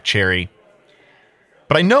Truly Black Cherry.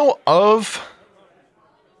 But I know of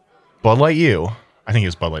Bud Light U. I think it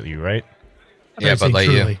was Bud Light U, right? Yeah, I'd say but like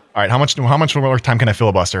you. truly. All right, how much more time can I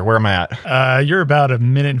filibuster? Where am I at? You're about a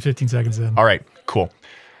minute and 15 seconds in. All right, cool.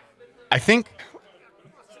 I think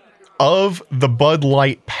of the Bud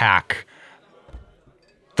Light pack,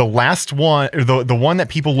 the last one, or the one that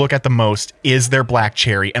people look at the most is their Black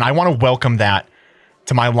Cherry, and I want to welcome that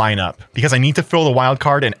to my lineup because I need to fill the wild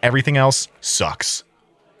card and everything else sucks.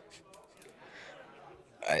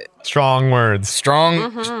 Strong words.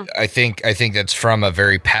 Strong. I think that's from a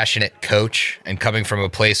very passionate coach and coming from a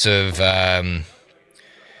place of, a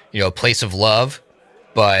place of love.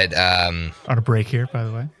 But On a break here, by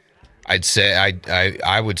the way. I'd say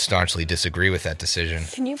I would staunchly disagree with that decision.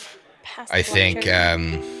 Can you pass? I the think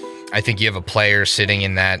lecture? I think you have a player sitting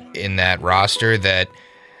in that roster that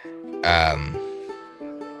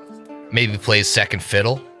maybe plays second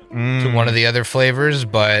fiddle to one of the other flavors,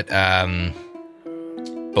 but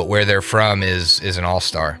where they're from is an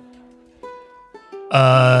all-star.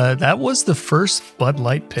 That was the first Bud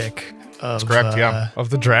Light pick of, That's correct, yeah. Of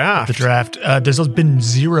the draft. the draft. There's been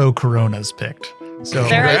 0 Coronas picked. So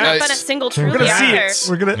There has not Nice. been a single we're Truly gonna see either. it.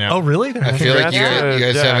 We're gonna. Yeah. Oh, really? I feel like you Congrats.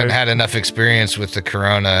 guys Yeah. haven't had enough experience with the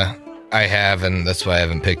Corona. I have, and that's why I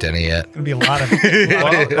haven't picked any yet. Gonna be a lot of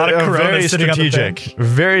Coronas Very sitting on the strategic. bench.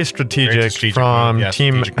 Very strategic from move. Yeah,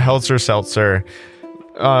 Team strategic move. Helzer Seltzer.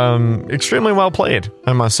 Extremely well played,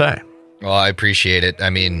 I must say. Well, I appreciate it.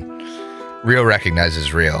 I mean, real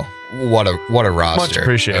recognizes real. What a roster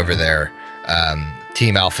appreciated. over there.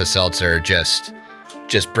 Team Alpha Seltzer just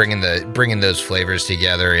bringing those flavors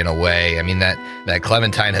together in a way. I mean that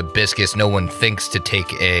Clementine hibiscus. No one thinks to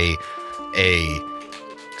take a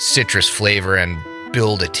citrus flavor and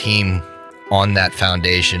build a team on that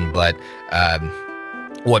foundation, but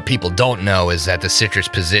what people don't know is that the citrus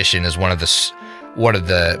position is one of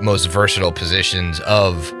the most versatile positions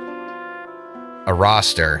of a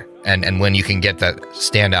roster, and when you can get that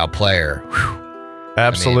standout player,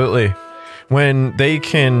 Absolutely. When they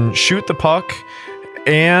can shoot the puck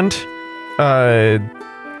and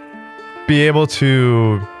be able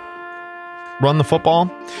to run the football,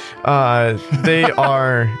 they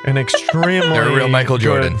are an extremely They're a real Michael good-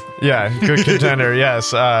 Jordan. Yeah, good contender.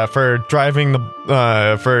 Yes, for driving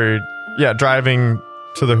driving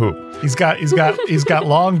to the hoop. He's got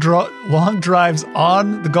long drives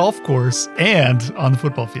on the golf course and on the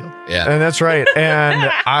football field. yeah. And that's right.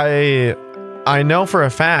 And I know for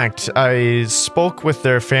a fact, I spoke with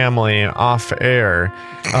their family off air.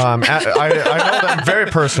 I know them very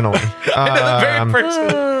personally.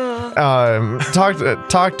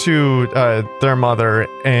 Talked to their mother,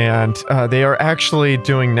 and they are actually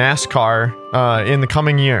doing NASCAR in the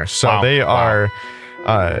coming year. So Wow. they are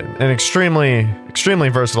an extremely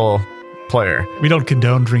versatile player. We don't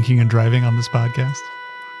condone drinking and driving on this podcast.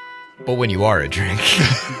 But when you are a drink,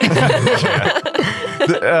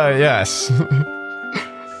 Yes.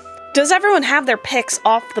 Oh, Does everyone have their picks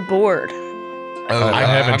off the board? I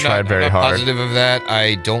haven't tried very I'm not hard. Positive of that.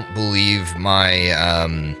 I don't believe my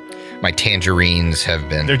my tangerines have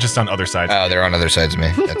been. They're just on other sides. Oh, they're on other sides of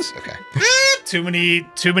me. That's okay. Too many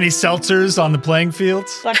seltzers on the playing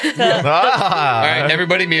fields. Like the All right,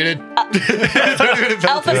 everybody muted.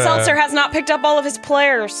 Alpha Seltzer has not picked up all of his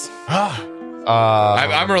players.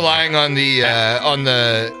 I'm relying on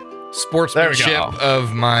the sportsmanship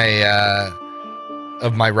of my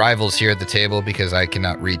rivals here at the table because I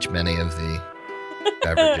cannot reach many of the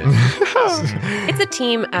beverages. It's a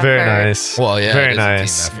team effort. Very nice. Well, yeah, Very it is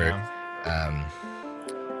nice. a team effort.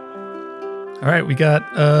 All right, we got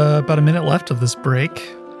about a minute left of this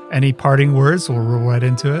break. Any parting words? We'll roll right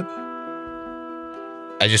into it.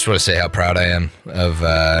 I just want to say how proud I am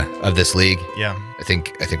of this league. Yeah. I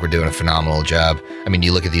think we're doing a phenomenal job. I mean,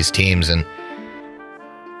 you look at these teams, and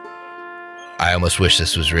I almost wish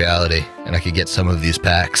this was reality, and I could get some of these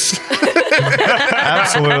packs.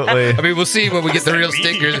 Absolutely. I mean, we'll see when we get the real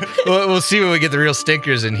stinkers. We'll see when we get the real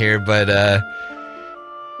stinkers in here. But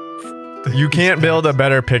You can't build a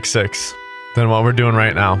better pick six than what we're doing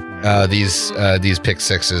right now. these pick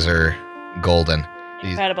sixes are golden.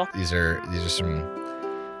 Incredible. These are some.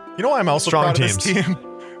 You know why I'm also Strong proud of this team?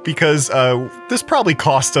 Because this probably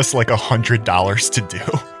cost us like $100 to do.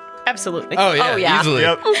 Absolutely. Oh yeah, Oh, yeah. easily.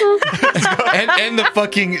 Yep. and the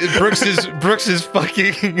fucking Brooks's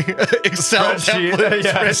fucking Excel Spreadsheet, template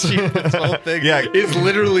yes. spreadsheet. This whole thing, Yeah. is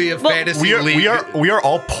literally a fantasy league. We are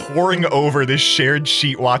all pouring over this shared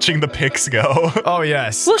sheet watching the picks go. Oh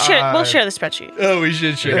yes. We'll share the spreadsheet. Oh, we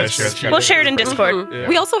should share. Yes, this. yes, We'll share it in Discord.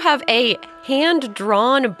 We also have a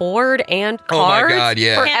hand-drawn board and Oh my cards God,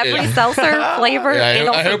 yeah. for every Yeah. seltzer flavor. Yeah, and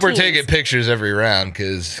I also hope we're teams. taking pictures every round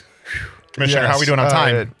because Commissioner, how are we doing on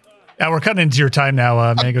time? Yeah, we're cutting into your time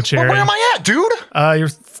now, Mango Cherry. Where am I at, dude? You're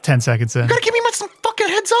 10 seconds in. You gotta give me some fucking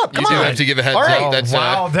heads up. Come you do on. have to give a heads All right. up. That's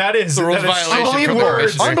wow, that is the rules that is violation strong from the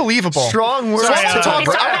words. commissioner. Unbelievable. Strong words. So I Sorry, want to talk.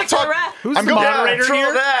 It's I want to talk. Who's I'm the going. moderator throw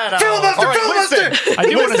here? that out. All right, listen. I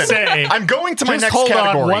do want to Listen, say, I'm going to my just next hold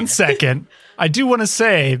category. on 1 second. I do want to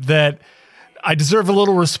say that I deserve a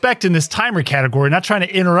little respect in this timer category, not trying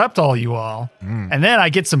to interrupt all you all. And then I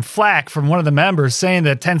get some flack from one of the members saying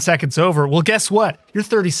that 10 seconds over. Well, guess what? You're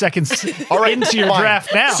 30 seconds into your Fine.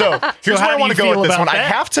 draft now. So here's how where I do want you to go feel with this about one. I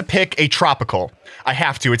that? have to pick a tropical. I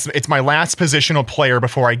have to. It's my last positional player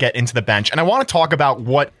before I get into the bench, and I want to talk about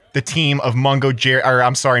what the team of Mango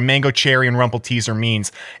Cherry and Rumple Teaser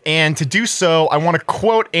means. And to do so, I want to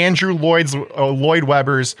quote Andrew Lloyd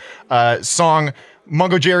Webber's song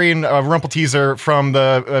Mungo Jerry and Rumpelteazer from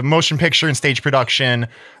the motion picture and stage production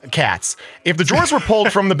Cats. If the drawers were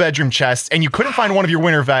pulled from the bedroom chest and you couldn't find one of your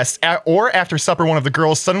winter vests, or after supper one of the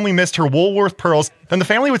girls suddenly missed her Woolworth pearls, then the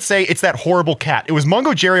family would say it's that horrible cat. It was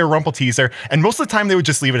Mungo Jerry or Rumpelteazer, and most of the time they would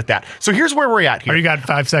just leave it at that. So here's where we're at here. Are you got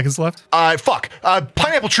 5 seconds left?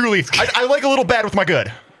 Pineapple Truly. I like a little bad with my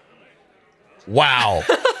good. Wow.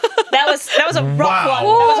 That was a rough one. That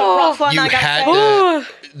was a rough one. You I had gotta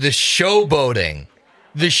say. the showboating.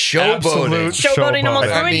 The showboating. Absolute Showboating almost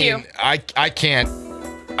I ruined mean, you. I can't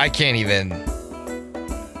even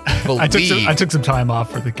believe. I took some time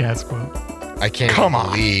off for the Cats quote. I can't Come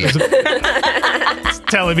on. believe.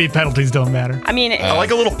 Telling me penalties don't matter. I mean, I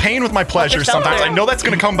like a little pain with my pleasure Yourself sometimes. there. I know that's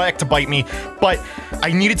going to come back to bite me, but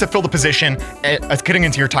I needed to fill the position. It's getting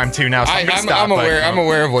into your time too now, so I'm going to stop. I'm aware. I'm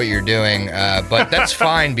aware of what you're doing, but that's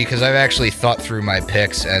fine because I've actually thought through my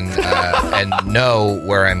picks and know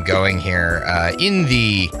where I'm going here. In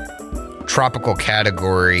the tropical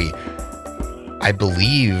category, I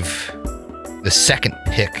believe the second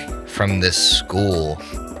pick from this school,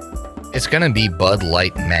 it's gonna be Bud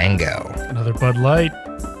Light Mango. Another Bud Light.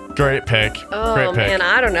 Great pick. Oh Great pick. man,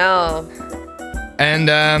 I don't know. And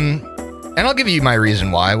I'll give you my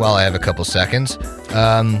reason why while I have a couple seconds.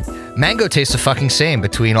 Mango tastes the fucking same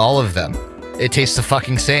between all of them. It tastes the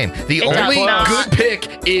fucking same. The It does only not. good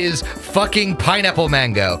pick is fucking pineapple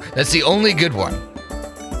mango. That's the only good one.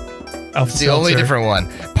 Alpha It's the only Seltzer. different one.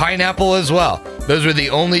 Pineapple as well. Those were the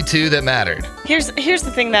only two that mattered. here's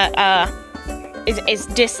the thing that is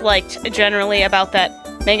disliked generally about that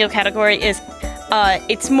mango category is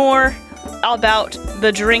it's more about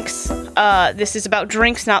the drinks. This is about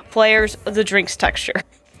drinks, not players. The drinks texture,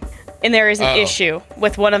 and there is an issue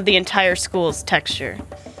with one of the entire school's texture.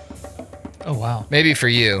 Oh wow. Maybe for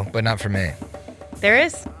you, but not for me. There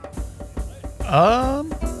is.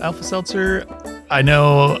 Alpha Seltzer. I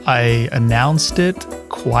know I announced it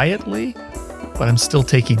quietly, but I'm still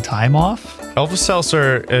taking time off. Alpha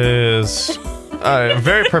Seltzer is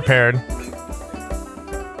very prepared.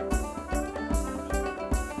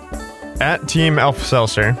 At Team Alpha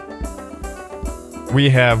Seltzer, we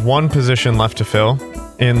have one position left to fill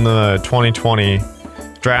in the 2020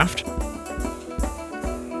 draft.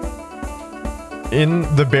 In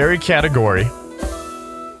the berry category,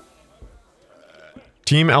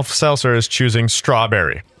 Team Alpha Seltzer is choosing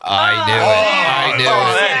strawberry. I knew it.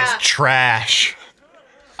 That is trash.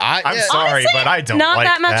 I'm sorry, but I don't Not like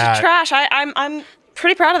that much trash. I'm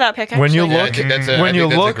pretty proud of that pick. When you actually. Yeah, I look, think that's a, when I you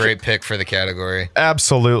think that's look, a great pick for the category.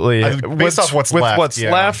 absolutely. Based off what's with left, what's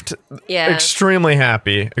yeah. left, Yeah. extremely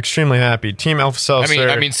happy. Extremely happy. Team Alpha Seltzer.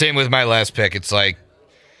 I mean, same with my last pick. It's like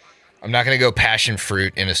I'm not going to go passion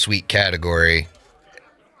fruit in a sweet category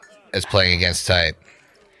as playing against type.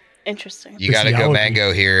 Interesting. You got to go Physiology.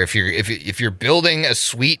 mango here. If you're building a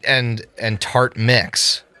sweet and tart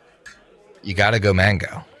mix, you got to go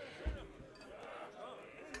mango.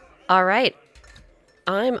 All right.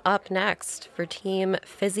 I'm up next for Team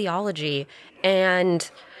Physiology. And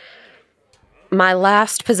my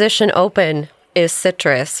last position open is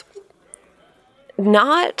citrus.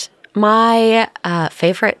 Not my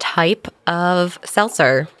favorite type of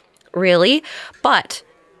seltzer, really. But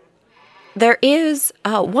there is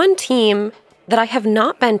one team that I have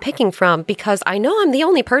not been picking from because I know I'm the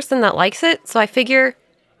only person that likes it. So I figure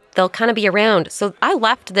they'll kind of be around. So I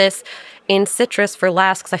left this in citrus for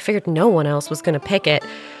last because I figured no one else was going to pick it.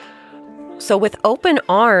 So with open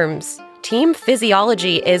arms, Team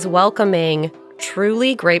Physiology is welcoming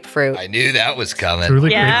Truly Grapefruit. I knew that was coming.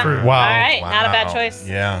 Truly Yeah. grapefruit. Wow. All right. Not a bad Wow. choice.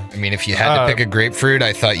 Yeah. I mean, if you had to pick a grapefruit,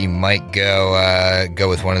 I thought you might go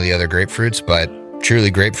with one of the other grapefruits, but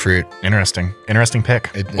Truly Grapefruit. Interesting pick.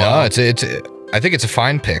 No, it's I think it's a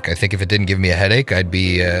fine pick. I think if it didn't give me a headache, I'd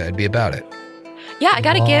be about it. Yeah, I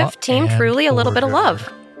got to Law give Team and Truly a little bit of order. love.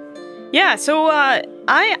 Yeah, so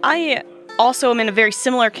I also am in a very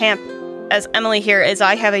similar camp as Emily here, as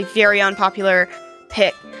I have a very unpopular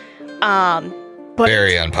pick. But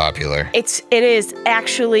Very unpopular. it is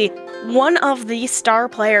actually one of the star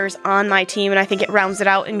players on my team, and I think it rounds it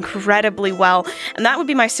out incredibly well. And that would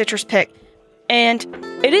be my citrus pick. And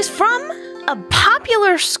it is from a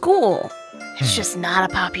popular school. It's just not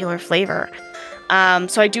a popular flavor.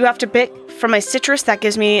 So I do have to pick from my citrus. That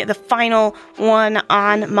gives me the final one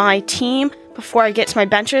on my team before I get to my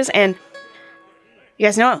benches. And you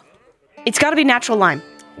guys know, it's got to be natural lime.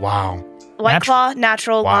 Wow. White Claw,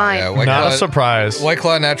 natural lime. Yeah, White Not Claw- a surprise. White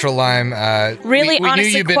Claw Natural Lime. Really, we knew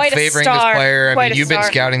honestly, you've been quite a favoring star. this player. I Quite mean, a you've been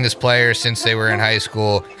star. scouting this player since they were in high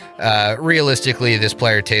school. Realistically, this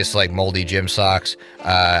player tastes like moldy gym socks.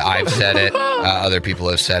 I've said it. Other people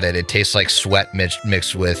have said it. It tastes like sweat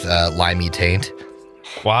mixed with limey taint.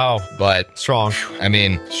 Wow. But Strong. I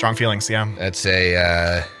mean, Strong feelings, yeah. that's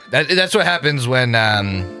that's what happens when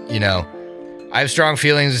I have strong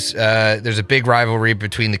feelings. There's a big rivalry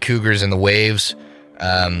between the Cougars and the Waves.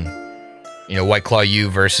 White Claw U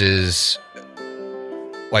versus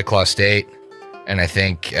White Claw State, and I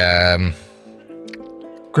think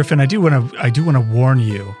Griffin, I do want to warn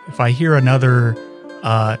you. If I hear another,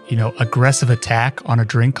 aggressive attack on a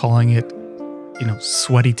drink, calling it,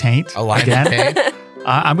 sweaty taint a line again, tank.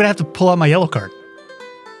 I'm gonna have to pull out my yellow card.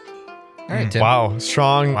 All right, Tim. Wow.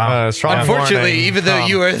 Strong. Strong. Unfortunately, warning even though from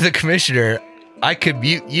you are the commissioner, I could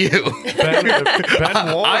mute you. Ben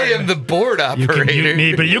Warren. I am the board You can operator. mute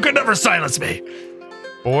me, but you can never silence me.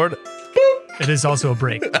 board. It is also a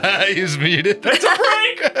break. He's muted. It's a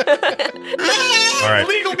break. All right.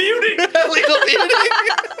 Legal muting. Legal muting.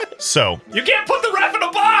 So You can't put the ref in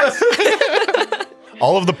a box.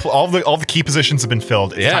 all the key positions have been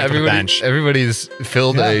filled. It's time for the bench. Everybody's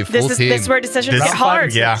filled a full This team. is where decisions This- get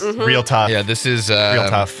hard. Yeah, real tough. Yeah, this is real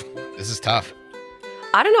tough. This is tough.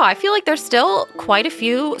 I don't know. I feel like there's still quite a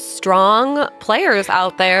few strong players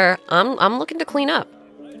out there. I'm looking to clean up.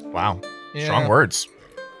 Wow. Yeah. Strong words.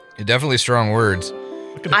 Definitely strong words.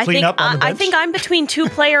 Looking to I clean think up on the I bench. think I'm between two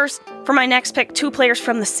players for my next pick. Two players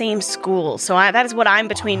from the same school. So that is what I'm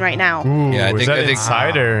between right now. Ooh, Yeah, I is think- that I think-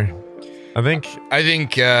 insider? I think. I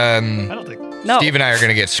think I don't think. No. Steve and I are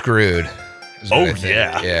gonna get screwed. is what Oh, I think.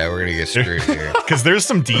 yeah. Yeah, we're gonna get screwed here. Because there's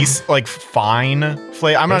some fine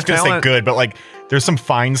flavor. I'm not There's going to say talent. good, but there's some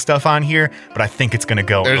fine stuff on here, but I think it's going to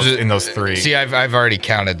go in those three. See, I've already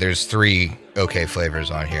counted. There's 3 okay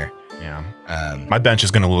flavors on here. Yeah. My bench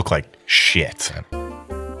is going to look like shit.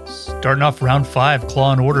 Starting off round 5,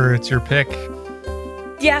 Claw and Order. It's your pick.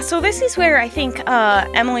 Yeah, so this is where I think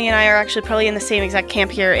Emily and I are actually probably in the same exact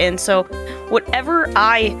camp here. And so whatever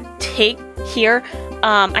I take here,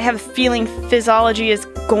 I have a feeling physiology is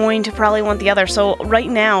going to probably want the other. So right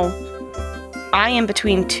now, I am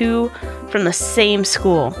between 2 from the same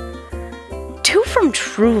school. 2 from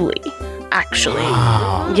Truly, actually.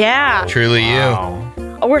 Yeah. Truly Wow.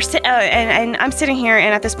 And I'm sitting here,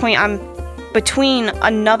 and at this point, I'm between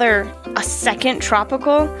a second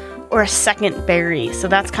tropical or a second berry. So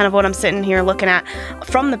that's kind of what I'm sitting here looking at.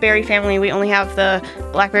 From the berry family, we only have the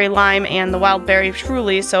blackberry lime and the wild berry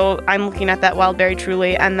truly. So I'm looking at that wild berry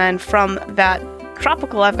truly. And then from that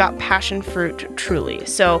tropical, I've got passion fruit truly.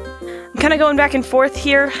 So I'm kind of going back and forth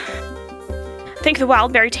here. I think the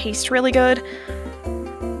wild berry tastes really good.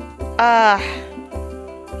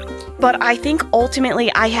 But I think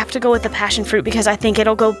ultimately I have to go with the passion fruit because I think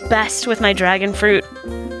it'll go best with my dragon fruit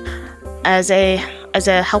as a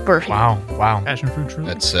helper. Wow. Passion fruit truly.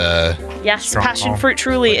 That's Yes, Strong passion call. fruit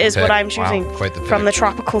truly is pick. what I'm Wow, choosing quite the pick. from the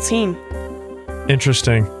tropical team.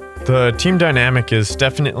 Interesting. The team dynamic is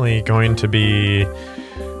definitely going to be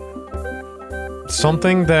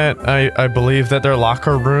something that I believe that their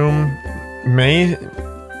locker room may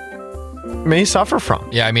suffer from.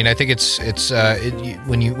 Yeah, I mean, I think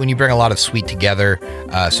when you bring a lot of sweet together,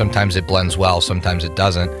 sometimes it blends well, sometimes it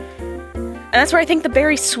doesn't. And that's where I think the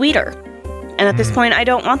berry's sweeter. And at this point, I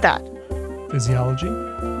don't want that. Physiology.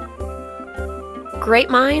 Great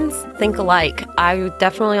minds think alike. I'm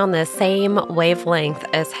definitely on the same wavelength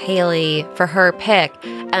as Haley for her pick.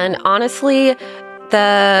 And honestly,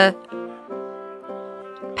 the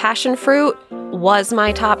passion fruit was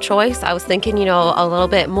my top choice. I was thinking, a little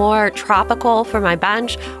bit more tropical for my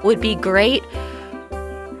bench would be great.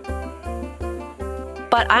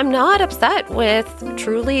 But I'm not upset with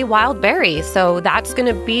Truly Wild Berry, so that's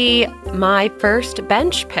going to be my first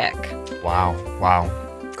bench pick. Wow.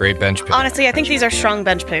 Great bench pick. Honestly, I think these are strong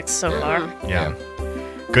bench picks so far. Yeah.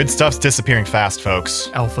 Good stuff's disappearing fast, folks.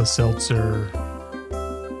 Alpha Seltzer.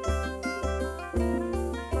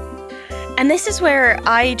 And this is where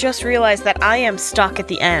I just realized that I am stuck at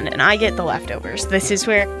the end and I get the leftovers. This is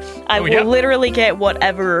where I will literally get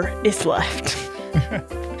whatever is left.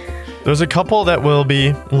 There's a couple that will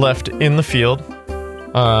be left in the field.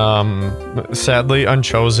 Sadly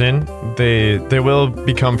unchosen. They will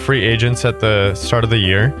become free agents at the start of the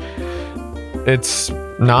year. It's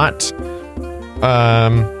not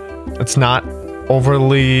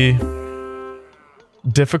overly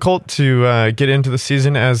difficult to get into the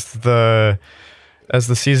season as the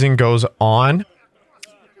season goes on.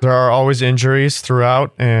 There are always injuries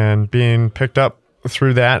throughout, and being picked up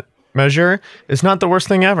through that measure is not the worst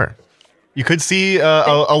thing ever. You could see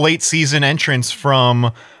a late season entrance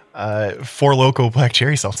from Four Loko Black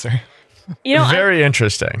Cherry Seltzer. Very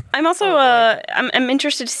interesting. I'm also I'm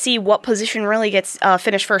interested to see what position really gets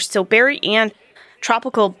finished first. So berry and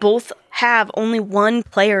tropical both have only one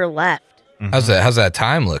player left. How's that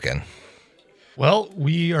time looking? Well,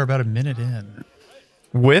 we are about a minute in.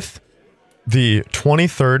 With the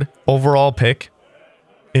 23rd overall pick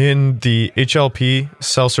in the HLP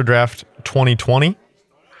Seltzer Draft 2020,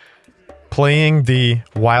 playing the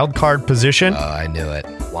wild card position I knew it.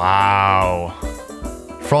 Wow.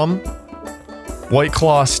 from White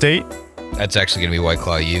Claw State, That's actually going to be White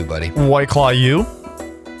Claw U, buddy. White Claw U.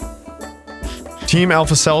 Team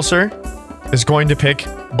Alpha Seltzer is going to pick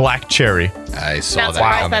Black Cherry. I saw Not that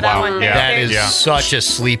surprised coming. by that one. Yeah. That is Yeah. such a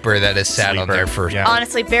sleeper that has sat on Sleeper. there for Yeah.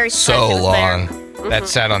 Honestly, very so surprised it was long. there. That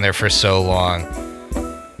sat on there for so long.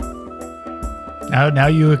 Now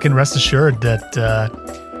you can rest assured that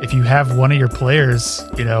if you have one of your players,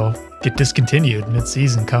 get discontinued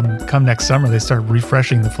mid-season, come next summer, they start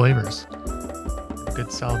refreshing the flavors.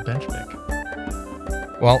 Good solid bench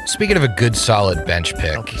pick. Well, speaking of a good solid bench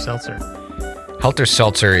pick, Helter Seltzer. Helter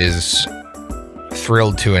Seltzer is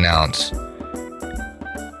thrilled to announce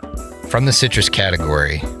from the citrus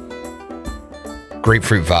category,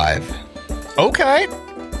 Grapefruit Vibe. Okay.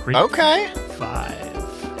 Great. Okay. 5.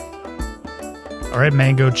 All right,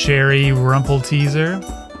 Mango Cherry Rumple Teaser.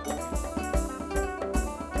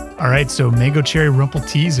 All right, so Mango Cherry Rumple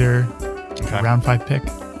Teaser, Okay. round 5 pick.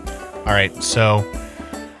 All right, so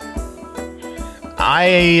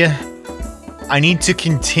I need to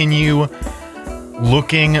continue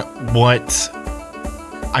looking what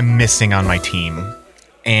I'm missing on my team.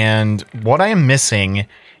 And what I am missing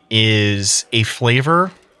is a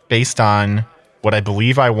flavor based on what I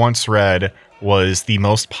believe I once read was the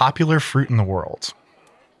most popular fruit in the world.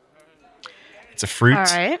 It's a fruit All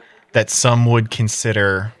right. that some would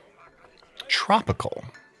consider tropical.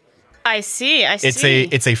 I see.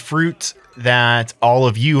 It's a fruit that all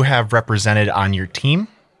of you have represented on your team,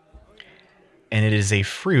 and it is a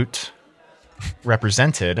fruit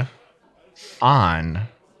represented on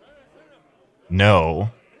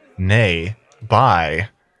by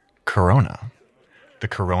Corona, the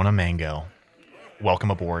Corona mango. Welcome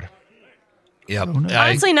aboard. Yep.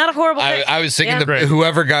 Honestly, not a horrible pick. I was thinking Yeah. that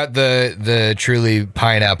whoever got the truly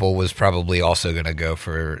pineapple was probably also going to go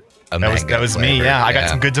for a mango. That was me. flavor. Yeah, I got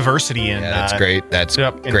some good diversity in. Yeah, that's great. That's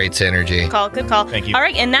great synergy. Good call. Thank you. All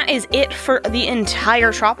right, and that is it for the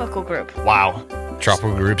entire tropical group. Wow.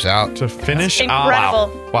 Tropical groups out. To finish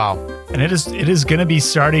Incredible. Wow. And it is going to be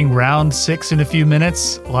starting round 6 in a few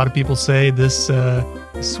minutes. A lot of people say this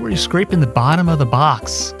is where you're scraping the bottom of the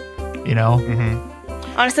box.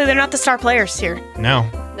 Honestly, they're not the star players here. No.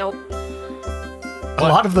 Nope. A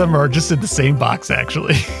lot of them are just in the same box,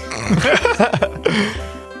 actually.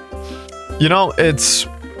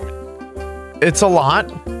 It's a lot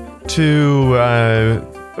to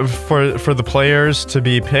for the players to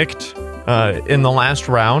be picked in the last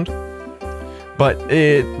round, but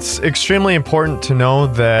it's extremely important to know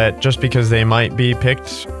that just because they might be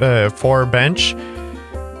picked for bench,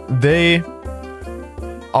 they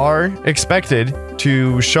are expected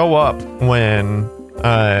to show up when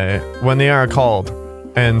they are called,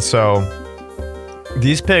 and so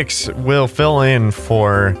these picks will fill in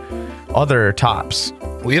for other tops.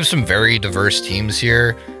 We have some very diverse teams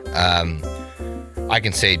here. I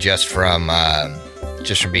can say just from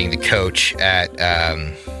being the coach at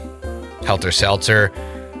Helter Seltzer,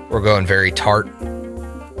 we're going very tart.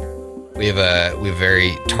 We have a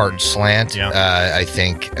very tart slant. Yeah. I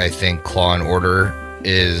think Claw and Order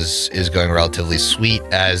is going relatively sweet,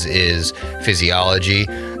 as is Physiology.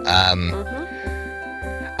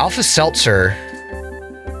 Alpha Seltzer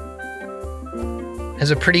has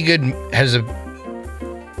a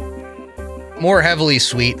more heavily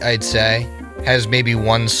sweet, I'd say. Has maybe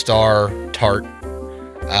 1 star tart.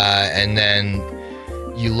 And then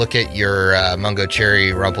you look at your Mango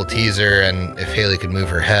Cherry Rumple Teaser, and if Haley could move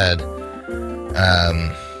her head,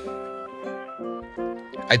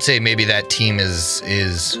 I'd say maybe that team is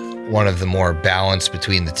one of the more balanced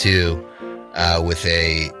between the two, with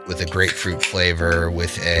a grapefruit flavor,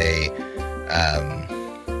 with a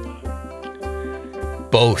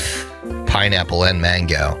both pineapple and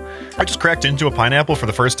mango. I just cracked into a pineapple for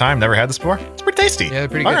the first time. Never had this before. It's pretty tasty. Yeah, they're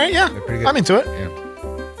pretty All good. right, yeah. They're pretty good. I'm into it.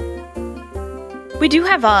 We do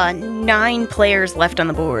have 9 players left on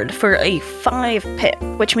the board for a 5 pick,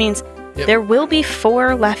 which means there will be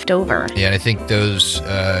 4 left over. Yeah, and I think those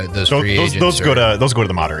free agents Those go to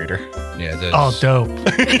the moderator. Yeah, those, Oh, dope.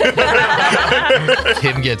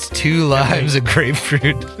 Tim gets 2 limes of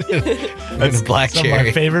grapefruit and a black Some of my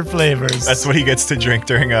cherry. favorite flavors. That's what he gets to drink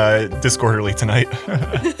during Discorderly tonight.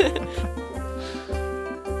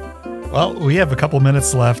 Well, we have a couple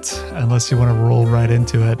minutes left, unless you want to roll right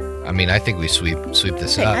into it. I mean, I think we sweep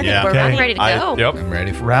this I up. think Yeah. we're Okay. ready to go. Yep. I'm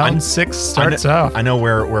ready for Round 6 starts out. I know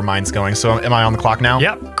where mine's going. So am I on the clock now?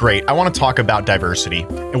 Yep. Great. I want to talk about diversity.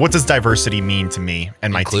 And what does diversity mean to me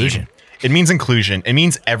and my Inclusion. team? It means inclusion. It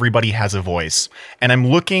means everybody has a voice. And I'm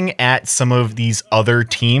looking at some of these other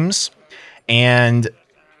teams, and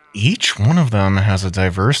each one of them has a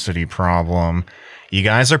diversity problem. You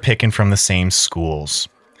guys are picking from the same schools.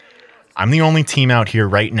 I'm the only team out here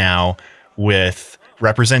right now with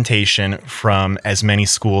representation from as many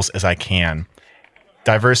schools as I can.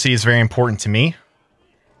 Diversity is very important to me.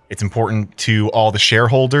 It's important to all the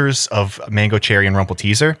shareholders of Mango Cherry and Rumple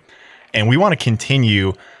Teaser, and we want to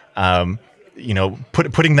continue,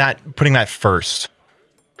 putting that first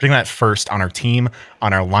on our team,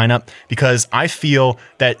 on our lineup, because I feel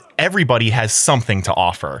that everybody has something to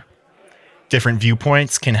offer. Different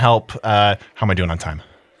viewpoints can help. How am I doing on time?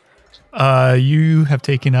 You have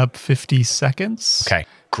taken up 50 seconds. Okay,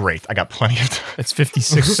 great. I got plenty of time. It's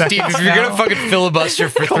 56 seconds. Steve, if you're gonna fucking filibuster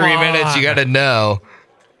for 3 minutes, you gotta know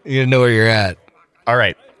where you're at. All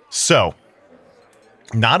right. So,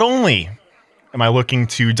 not only am I looking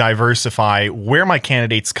to diversify where my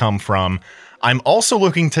candidates come from, I'm also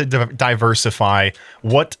looking to diversify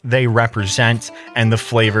what they represent and the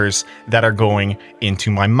flavors that are going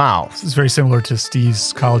into my mouth. This is very similar to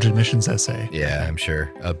Steve's college admissions essay. Yeah, I'm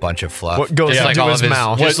sure. A bunch of fluff. What goes Just into all his of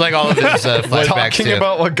mouth. Just like all of his flashbacks. Talking too.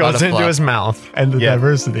 about what A lot goes of into fluff. his mouth. And the Yeah.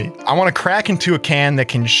 diversity. I want to crack into a can that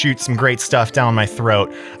can shoot some great stuff down my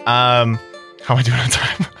throat. How am I doing on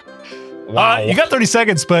time? Wow. You got 30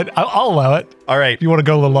 seconds, but I'll allow it. All right. If you want to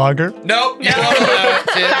go a little longer. Nope. You won't allow it,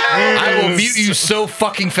 Tim. I will mute you so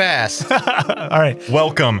fucking fast. All right.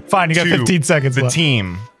 Welcome. Fine, you got to 15 seconds The left.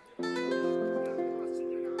 team.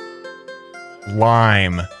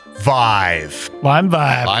 Lime Vive. Lime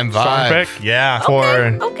vibe. I'm Strong vibe. pick Yeah. for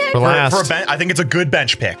okay. for last. For a I think it's a good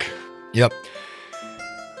bench pick. Yep.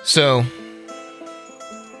 So,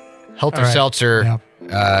 Helter All right. Seltzer,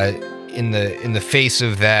 Yeah. in the face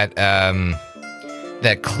of that,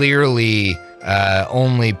 that clearly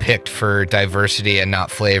only picked for diversity and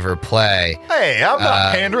not flavor play. Hey, I'm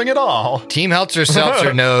not pandering at all. Team Helter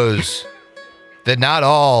Seltzer knows that not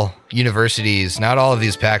all universities, not all of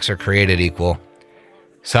these packs are created equal.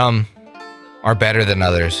 Some are better than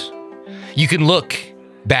others. You can look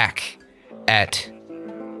back at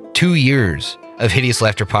 2 years of Hideous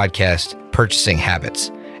Laughter podcast purchasing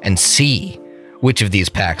habits and see which of these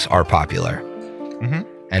packs are popular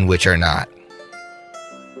and which are not.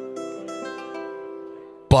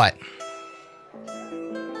 But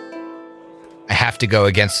I have to go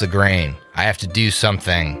against the grain. I have to do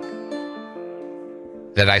something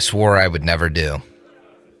that I swore I would never do.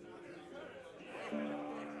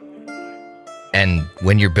 And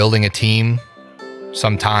when you're building a team,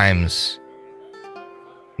 sometimes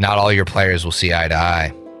not all your players will see eye to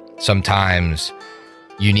eye. Sometimes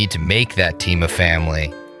you need to make that team a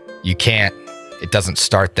family. You can't, it doesn't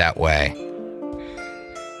start that way.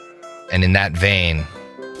 And in that vein,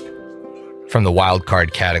 from the wild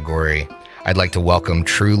card category, I'd like to welcome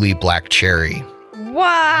Truly Black Cherry.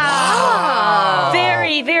 Wow.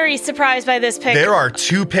 Very, very surprised by this pick. There are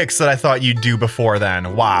 2 picks that I thought you'd do before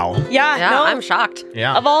then. Wow. Yeah, Yeah, no. I'm shocked.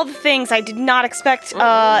 Yeah. Of all the things, I did not expect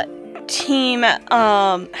Team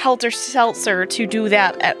Helter Seltzer to do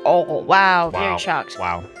that at all. Wow, very shocked.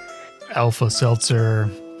 Wow. Alpha Seltzer.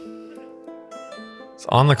 It's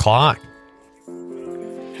on the clock.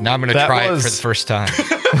 Now I'm going to That try it was- for the first time.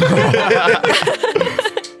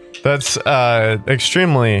 That's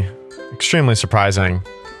extremely surprising.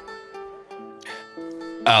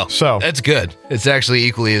 Oh, So that's good. It's actually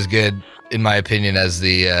equally as good, in my opinion, as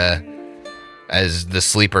the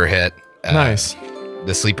sleeper hit. nice,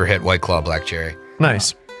 The sleeper hit White Claw Black Cherry.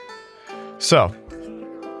 nice. So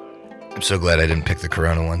I'm so glad I didn't pick the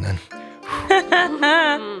Corona one then.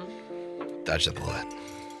 Dodge the bullet.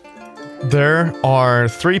 there are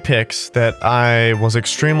 3 picks that I was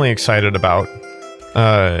extremely excited about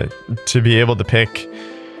to be able to pick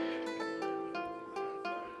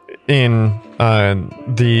in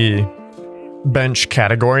the bench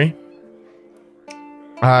category.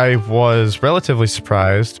 I was relatively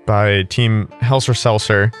surprised by Team Helter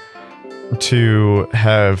Seltzer to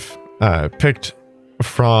have picked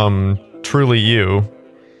from Truly You.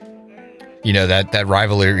 You know, that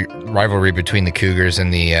rivalry between the Cougars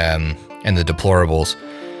and the Deplorables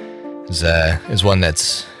is one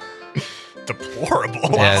that's Deplorable.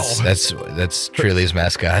 that's Truly's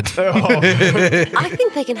mascot. I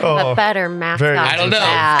think they can have Oh, a better mascot. very I don't than know.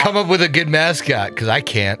 that. Come up with a good mascot because I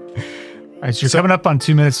can't. All right, so you're coming up on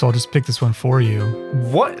 2 minutes, so I'll just pick this one for you.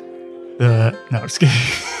 What No, just kidding.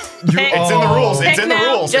 Pick. It's in the rules. Pick It's in the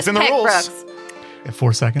now. rules. Just It's in the pick, rules. Brooks.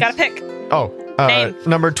 4 seconds. Gotta pick. Oh,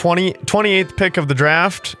 number 28th pick of the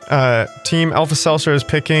draft. Team Alpha Seltzer is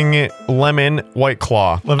picking lemon White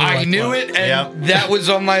Claw. Lemon I White knew Claw. it, and Yeah. that was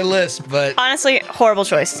on my list, but Honestly, horrible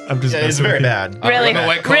choice. I'm just Yeah, it's messing very with you. bad. Really, Lemon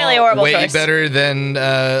White Claw, really horrible way choice. better than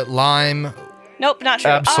lime, Nope, not true.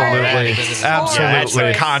 Absolutely. Alright. Yeah, it's a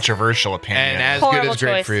Absolutely. controversial opinion. and as Horrible good as choice.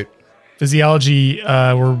 grapefruit. Physiology,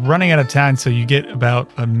 we're running out of time, so you get about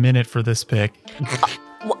a minute for this pick.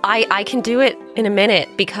 Well, I can do it in a minute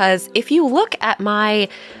because if you look at my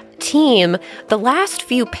team, the last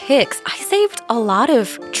few picks, I saved a lot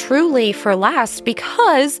of Truly for last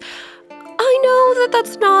because I know that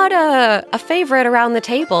that's not a favorite around the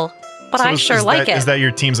table, but So I sure like it. Is that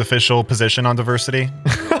your team's official position on diversity?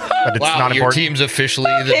 That it's Wow, not your important? team's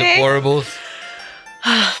officially the Okay. deplorables.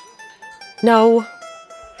 No.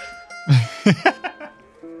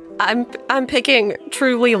 I'm picking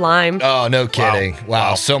Truly Lime. Oh, no kidding. Wow,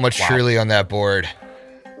 Wow. so much Wow. Truly on that board.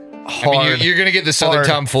 I Hard. mean, you're going to get the Southern Hard.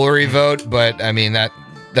 Tomfoolery vote, but I mean,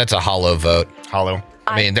 that's a hollow vote. Hollow.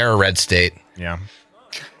 I mean, they're a red state. Yeah.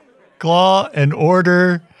 Claw and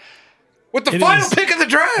Order With the It final is- pick of the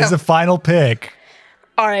draft. is a final pick.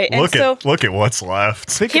 All right, and Look at what's left.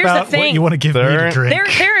 Think Here's the about what thing. you want to give me to There-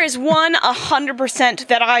 drink. there is one 100%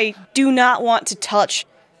 that I do not want to touch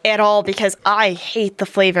at all because I hate the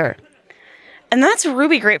flavor, and that's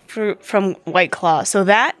ruby grapefruit from White Claw. So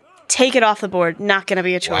that take it off the board. Not going to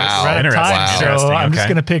be a choice. Wow. We're out of Interesting. time, so Interesting, I'm just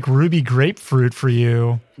okay. going to pick Ruby Grapefruit for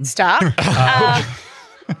you. Stop.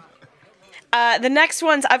 The next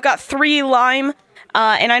ones, I've got 3 lime,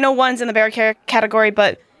 and I know one's in the berry category,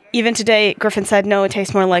 but even today, Griffin said no, it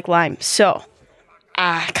tastes more like lime. So,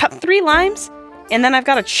 I cut 3 limes, and then I've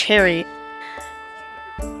got a cherry.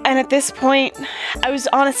 And at this point, I was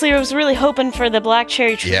really hoping for the black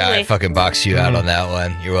cherry truly. Yeah, I fucking boxed you out on that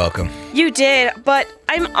one. You're welcome. You did, but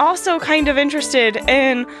I'm also kind of interested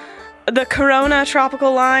in the Corona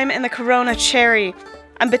Tropical Lime and the Corona Cherry.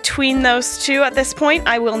 I'm between those two at this point.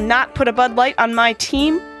 I will not put a Bud Light on my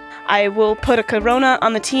team. I will put a Corona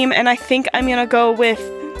on the team, and I think I'm going to go with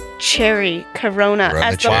Cherry Corona Corona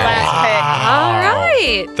as the Cherry. last All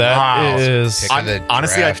right. That Wow. is. Pick of the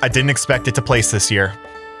Honestly, draft. I didn't expect it to place this year.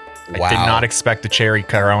 Wow. I did not expect the cherry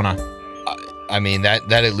Corona. I mean, that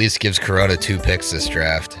at least gives Corona 2 picks this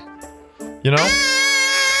draft. You know?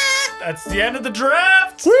 That's the end of the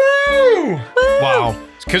draft. Wow.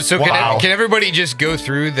 So Wow. can everybody just go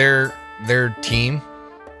through their team?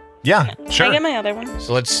 Yeah, pick. I sure. get my other one.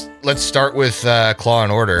 So let's start with Claw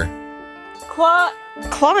and Order. Claw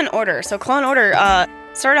and Order. So Claw and Order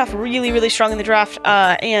started off really, really strong in the draft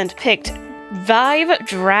and picked Vive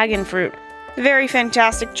Dragon Fruit. Very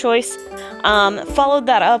fantastic choice. Followed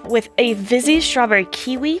that up with a Vizzy Strawberry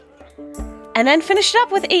Kiwi, and then finished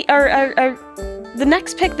up with the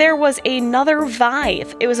next pick there was another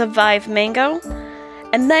Vive. It was a Vive Mango.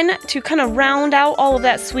 And then to kind of round out all of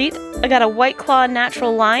that sweet, I got a White Claw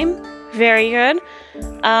Natural Lime. Very good.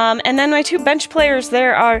 And then my 2 bench players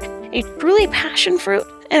there are a Truly Passion Fruit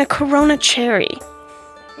and a Corona Cherry.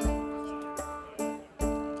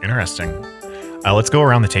 Interesting. Let's go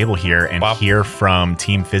around the table here and hear from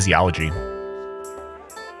Team Physiology.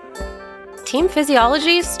 Team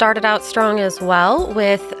Physiology started out strong as well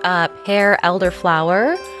with Pear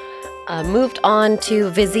Elderflower. Moved on to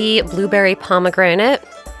Vizzy Blueberry Pomegranate,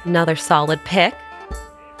 another solid pick.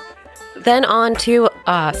 Then on to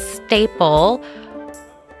Staple.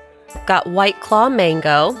 Got White Claw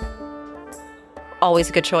Mango, always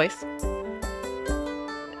a good choice.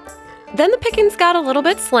 Then the pickings got a little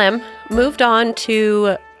bit slim. Moved on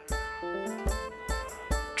to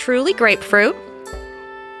Truly Grapefruit,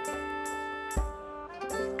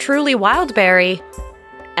 Truly Wildberry,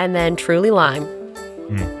 and then Truly Lime.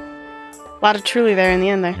 A lot of Truly there in the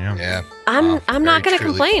end there. Yeah. Yeah. I'm not Very going to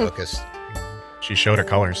Truly complain. focused. She showed her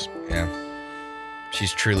colors. Yeah.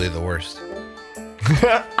 She's truly the worst.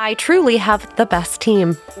 I truly have the best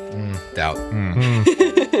team. Doubt.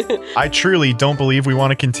 I truly don't believe we want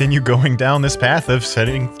to continue going down this path of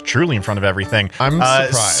setting Truly in front of everything. I'm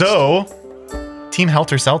surprised. So, Team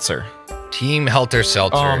Helter Seltzer. Team Helter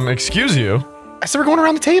Seltzer. Excuse you. I said we're going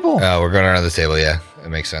around the table. Oh, we're going around the table. Yeah, that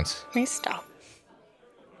makes sense. Please stop.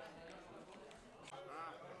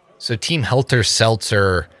 So Team Helter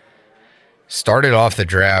Seltzer started off the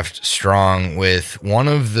draft strong with one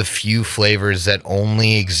of the few flavors that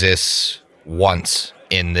only exists once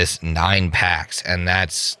in this 9 packs, and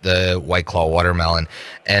that's the White Claw Watermelon.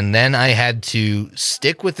 And then I had to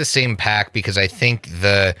stick with the same pack because I think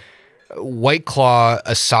the White Claw,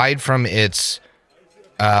 aside from its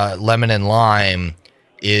lemon and lime,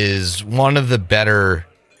 is one of the better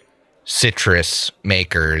citrus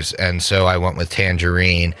makers, and so I went with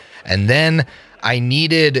tangerine. And then I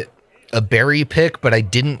needed a berry pick, but I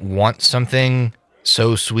didn't want something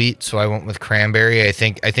so sweet, so I went with cranberry. I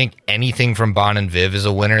think anything from Bon and Viv is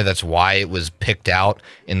a winner. That's why it was picked out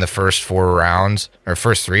in the first 4 rounds or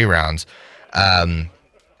first 3 rounds. Then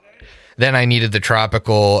I needed the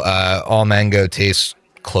tropical. All mango tastes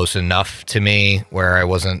close enough to me where I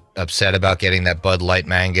wasn't upset about getting that Bud Light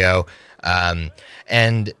mango.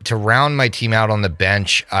 And to round my team out on the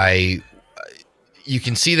bench, you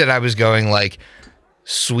can see that I was going like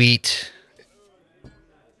sweet,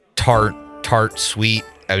 tart, sweet.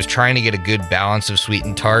 I was trying to get a good balance of sweet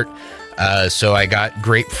and tart. So I got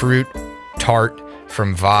grapefruit tart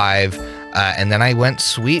from Vive. And then I went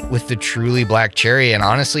sweet with the Truly Black Cherry. And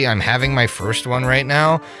honestly, I'm having my first one right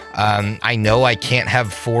now. I know I can't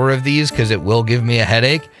have 4 of these because it will give me a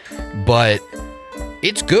headache, but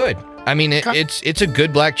it's good. I mean, it's a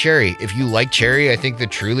good black cherry. If you like cherry, I think the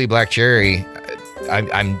Truly Black Cherry,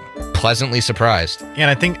 I'm pleasantly surprised. Yeah,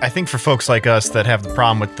 and I think for folks like us that have the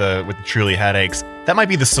problem with the Truly headaches, that might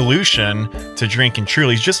be the solution to drinking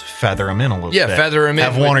Truly's. Just feather them in a little bit. Yeah, feather them in.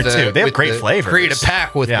 Have one or two. They have great flavors. Create a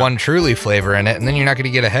pack with one Truly flavor in it, and then you're not going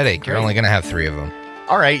to get a headache. You're only going to have 3 of them.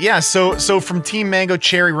 All right, yeah. So from Team Mango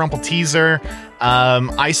Cherry Rumple Teaser,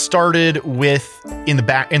 I started with in the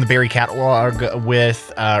berry catalog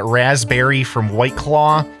with raspberry from White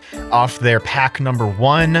Claw off their pack number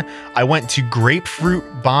 1. I went to grapefruit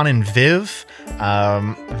Bon and Viv,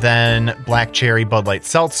 then black cherry Bud Light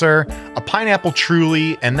Seltzer, a pineapple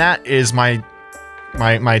Truly, and that is my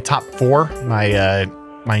top 4.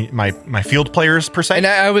 My field players per se. And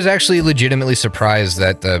I was actually legitimately surprised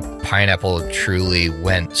that the pineapple Truly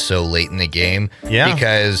went so late in the game. Yeah.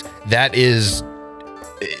 Because that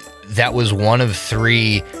was one of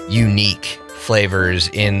 3 unique flavors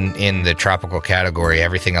in the tropical category.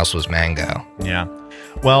 Everything else was mango. Yeah.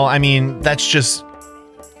 Well, I mean, that's just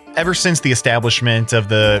ever since the establishment of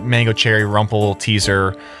the Mango Cherry Rumple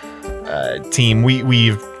Teaser team,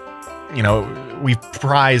 we've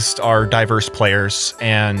prized our diverse players,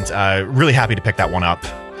 and really happy to pick that one up.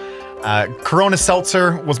 Corona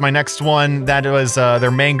Seltzer was my next one. That was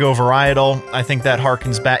their mango varietal. I think that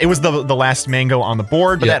harkens back. It was the last mango on the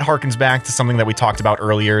board, but that harkens back to something that we talked about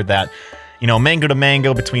earlier, that, mango to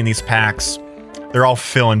mango between these packs, they're all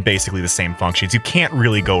filling basically the same functions. You can't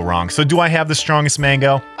really go wrong. So do I have the strongest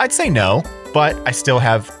mango? I'd say no, but I still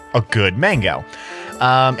have a good mango.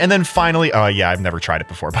 And then finally, I've never tried it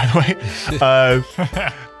before, by the way.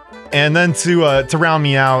 And then to round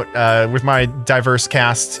me out with my diverse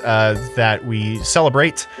cast that we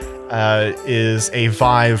celebrate is a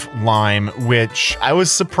Vive Lime, which I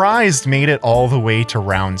was surprised made it all the way to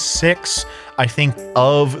round 6. I think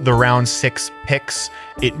of the round 6 picks,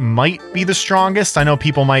 it might be the strongest. I know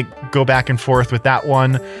people might go back and forth with that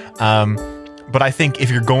one. But I think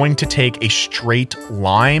if you're going to take a straight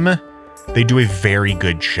lime, they do a very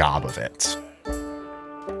good job of it.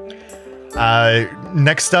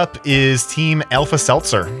 Next up is Team Alpha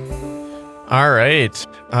Seltzer. All right.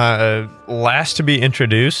 Last to be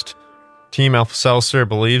introduced, Team Alpha Seltzer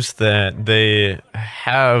believes that they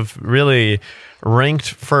have really ranked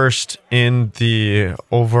first in the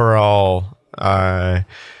overall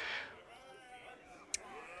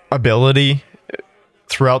ability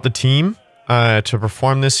throughout the team to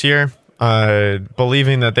perform this year.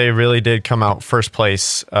 Believing that they really did come out first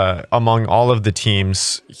place among all of the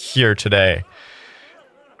teams here today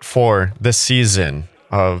for the season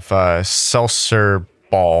of Seltzer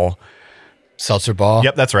Ball. Seltzer Ball?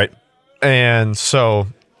 Yep, that's right. And so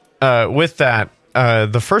with that,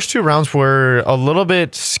 the first 2 rounds were a little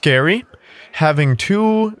bit scary, having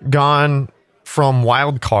 2 gone from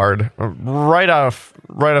wild card right off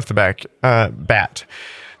the bat.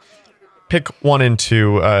 Pick 1 and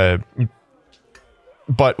 2,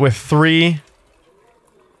 but with 3,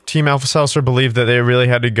 Team Alpha Seltzer believed that they really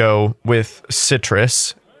had to go with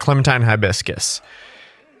citrus, clementine hibiscus.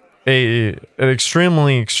 An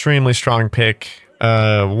extremely strong pick.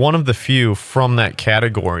 One of the few from that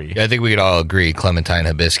category. I think we could all agree clementine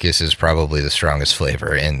hibiscus is probably the strongest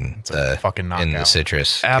flavor in the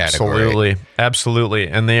citrus category. Absolutely.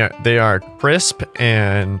 And they are crisp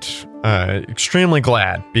and extremely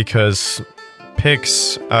glad because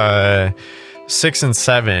picks 6 and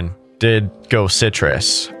 7 did go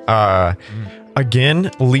citrus.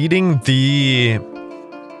 Again, leading the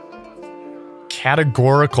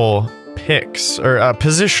categorical picks or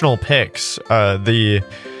positional picks, the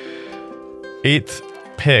 8th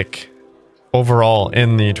pick overall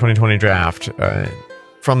in the 2020 draft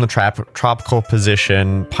from the tropical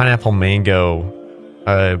position, pineapple mango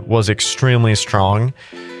was extremely strong.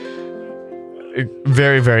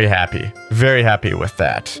 Very, very happy. Very happy with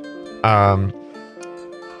that.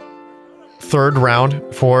 Third round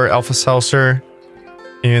for Alpha Seltzer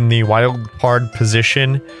in the wild card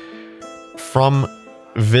position from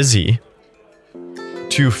Vizzy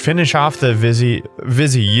to finish off the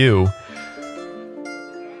Vizzy U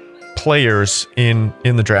players in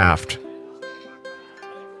the draft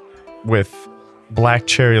with Black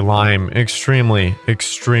Cherry Lime.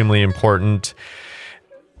 Extremely important.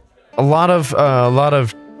 A lot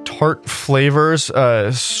of tart flavors,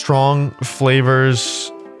 strong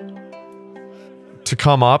flavors to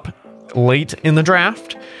come up late in the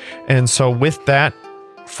draft. And so with that,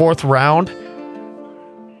 fourth round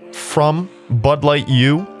from Bud Light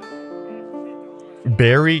U,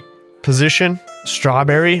 berry position,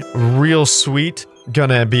 strawberry, real sweet,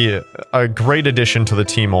 gonna be a great addition to the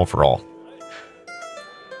team overall.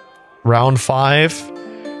 Round 5,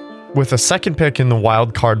 with a second pick in the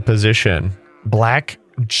wild card position, Black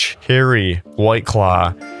Cherry White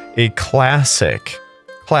Claw, a classic.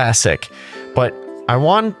 But I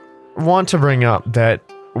want to bring up that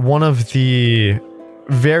one of the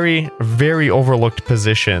very, very overlooked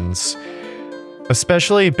positions,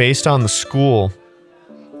 especially based on the school,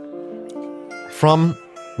 from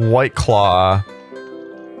White Claw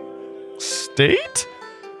State?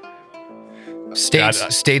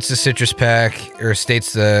 State's the citrus pack, or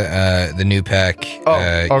State's the new pack.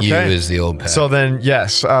 Okay. U is the old pack. So then,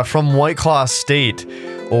 yes, from White Claw State,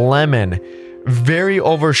 lemon, very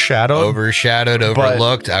overshadowed.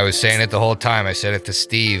 Overlooked. I was saying it the whole time. I said it to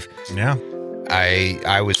Steve. Yeah.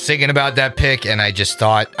 I was thinking about that pick, and I just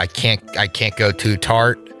thought I can't go too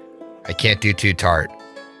tart. I can't do too tart.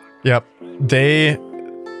 Yep.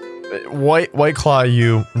 White Claw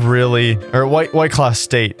U really, or White Claw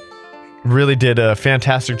State really did a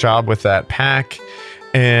fantastic job with that pack,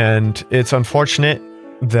 and it's unfortunate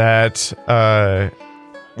that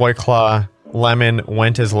White Claw Lemon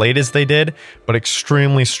went as late as they did, but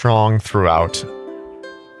extremely strong throughout.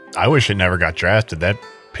 I wish it never got drafted. That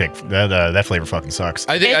pick, that flavor fucking sucks.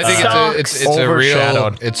 I think it's a real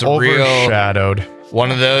overshadowed one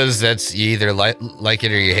of those that's you either like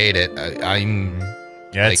it or you hate it.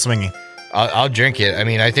 It's swingy. I'll drink it. I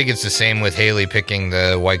mean, I think it's the same with Haley picking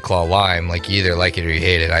the White Claw Lime. Like, you either like it or you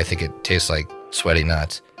hate it. I think it tastes like sweaty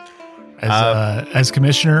nuts. As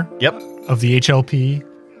commissioner of the HLP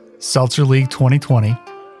Seltzer League 2020,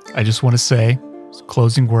 I just want to say,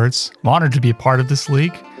 closing words, I'm honored to be a part of this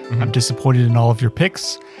league. Mm-hmm. I'm disappointed in all of your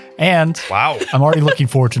picks. And I'm already looking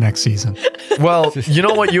forward to next season. Well, you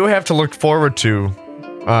know what you have to look forward to,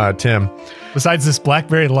 Tim? Besides this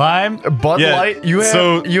blackberry lime, Bud Light, you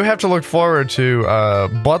have to look forward to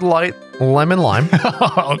Bud Light lemon lime.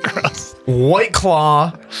 Oh, gross. White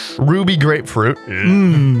Claw ruby grapefruit.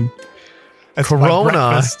 That's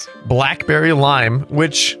Corona blackberry lime,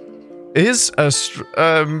 which is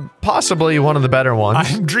possibly one of the better ones.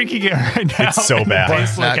 I'm drinking it right now. It's so bad.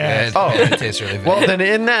 It's not good. It tastes really bad. Well, then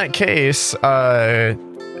in that case,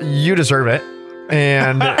 you deserve it.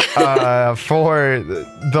 And for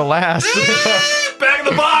the last back in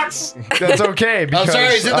the box. That's okay. Because, sorry,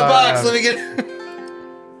 it's in the box. Let me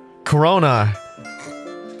get Corona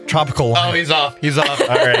tropical. Oh, he's off. All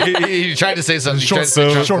right. He tried to say something. Short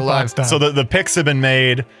box time. So the picks have been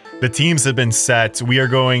made. The teams have been set. We are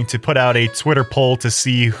going to put out a Twitter poll to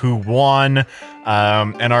see who won.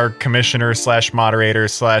 And our commissioner / moderator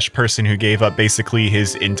 / person who gave up basically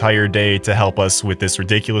his entire day to help us with this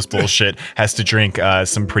ridiculous bullshit has to drink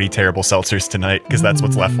some pretty terrible seltzers tonight because that's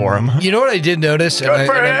what's left for him. You know what I did notice? Good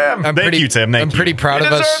for him. Thank you, Tim. I'm pretty proud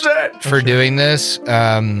of us for doing this.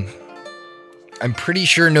 I'm pretty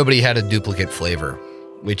sure nobody had a duplicate flavor,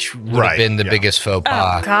 which would have been the biggest faux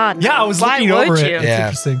pas. Oh, God. Yeah, I was Why looking would over you? it. It's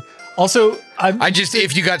interesting. Also,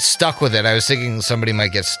 if you got stuck with it, I was thinking somebody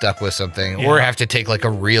might get stuck with something or have to take like a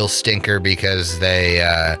real stinker because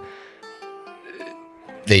they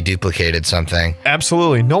duplicated something.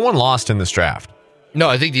 Absolutely. No one lost in this draft. No,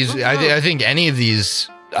 I think these. I think any of these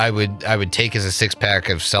I would take as a 6-pack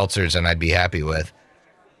of seltzers and I'd be happy with.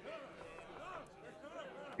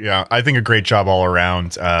 Yeah, I think a great job all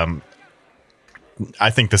around.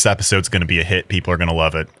 I think this episode's going to be a hit. People are going to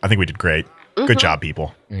love it. I think we did great. Good job,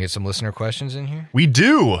 people. We get some listener questions in here? We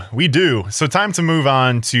do. So time to move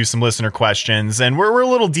on to some listener questions. And we're a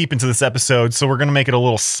little deep into this episode, so we're going to make it a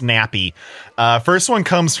little snappy. First one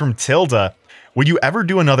comes from Tilda. Would you ever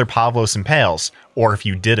do another Pavlos and Pales? Or if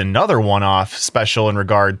you did another one-off special in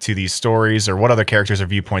regard to these stories, or what other characters or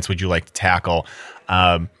viewpoints would you like to tackle?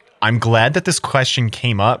 I'm glad that this question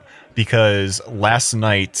came up because last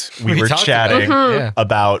night we were talked chatting about it. Yeah.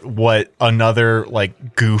 about what another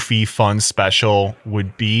like goofy fun special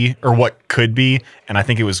would be or what could be, and I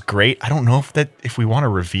think it was great. I don't know if we want to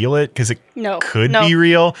reveal it because it could be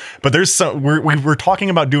real, but there's some we're talking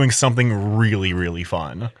about doing something really, really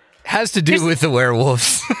fun. Has to do with the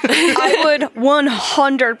werewolves. I would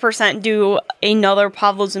 100% do another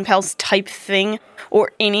Pavlos and Pals type thing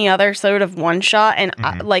or any other sort of one shot and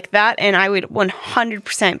like that, and I would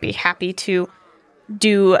 100% be happy to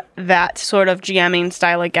do that sort of GMing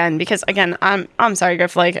style again. Because again, I'm sorry,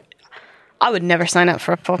 Griff, like I would never sign up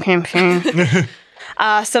for a full campaign.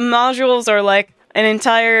 Some modules are like an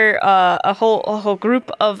entire a whole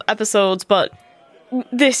group of episodes, but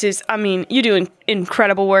this is, I mean, you do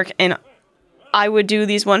incredible work, and I would do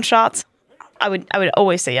these one shots. I would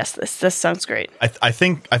always say yes. This sounds great. I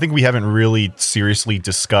think we haven't really seriously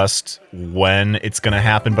discussed when it's going to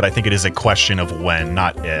happen, but I think it is a question of when,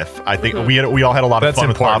 not if. I think we all had a lot of fun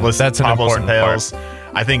important. with Pavlos. That's an Pavlos important and Pales.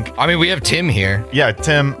 I think. I mean, we have Tim here. Yeah,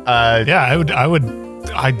 Tim.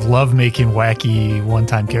 I'd love making wacky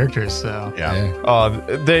one-time characters. So Yeah.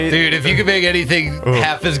 Dude, if you could make anything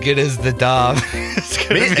half as good as the Dom, it's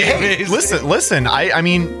gonna be Hey, amazing. listen. I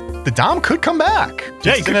mean, the Dom could come back.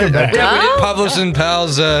 Yeah, he could come back. Yeah, we did Pavlos and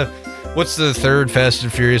Pals. What's the third Fast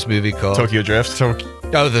and Furious movie called? Tokyo Drift. Oh,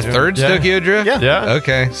 the third Yeah. Tokyo Drift? Yeah. Yeah.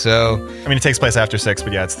 Okay, so I mean, it takes place after 6,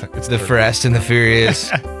 but yeah, it's the Fast and the Furious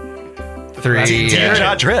 3.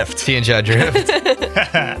 Tianjia Drift. Tianjia Drift.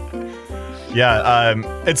 Yeah,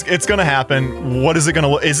 it's gonna happen. What is it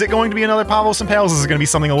gonna? Is it going to be another Pavlos and Pals? Is it gonna be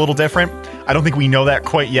something a little different? I don't think we know that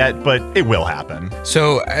quite yet, but it will happen.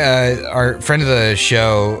 So, our friend of the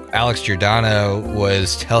show, Alex Giordano,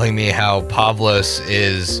 was telling me how Pavlos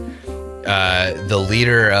is the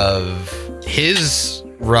leader of his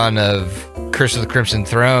run of Curse of the Crimson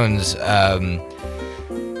Thrones.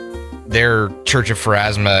 Their Church of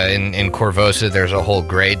Pharasma in Korvosa, there's a whole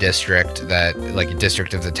gray district like a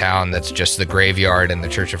district of the town that's just the graveyard and the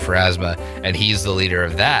Church of Pharasma, and he's the leader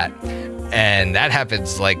of that. And that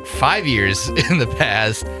happens like 5 years in the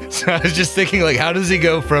past. So I was just thinking, like, how does he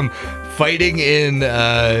go from fighting in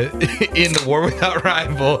the War Without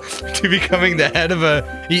Rival to becoming the head of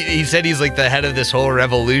he said he's like the head of this whole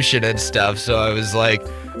revolution and stuff. So I was like,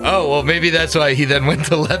 oh, well, maybe that's why he then went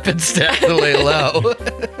to Lepidstadt to lay low.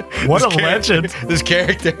 What a legend. This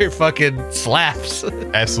character fucking slaps.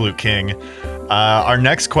 Absolute king. Our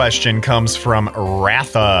next question comes from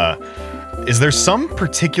Ratha. Is there some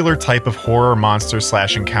particular type of horror monster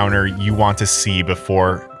 / encounter you want to see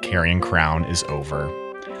before Carrion Crown is over?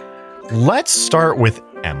 Let's start with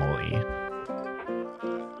Emily.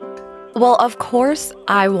 Well, of course,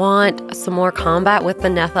 I want some more combat with the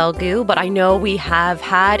Nethel Goo, but I know we have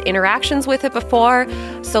had interactions with it before.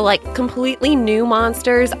 So, like, completely new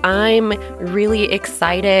monsters, I'm really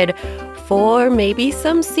excited for maybe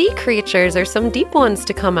some sea creatures or some deep ones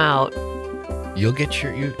to come out. You'll get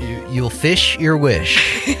you'll fish your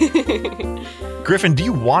wish. Griffin, do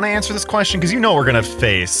you want to answer this question? Because you know we're going to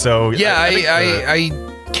face. So Yeah, I I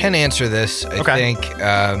can answer this, I Okay. think.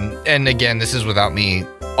 And again, this is without me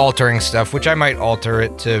altering stuff, which I might alter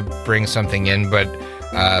it to bring something in, but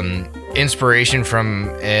inspiration from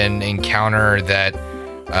an encounter that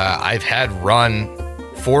I've had run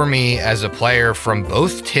for me as a player from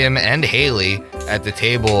both Tim and Haley at the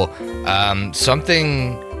table,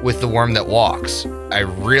 something with the Worm That Walks.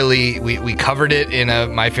 We covered it in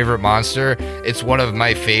My Favorite Monster. It's one of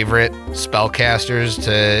my favorite spellcasters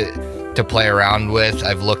to play around with.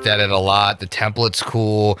 I've looked at it a lot. The template's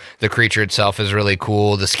cool. The creature itself is really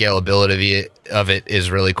cool. The scalability of it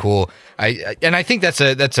is really cool. I think that's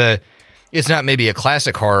a it's not maybe a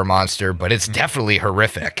classic horror monster, but it's definitely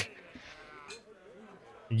horrific.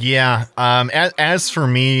 Yeah. As for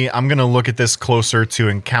me, I'm going to look at this closer to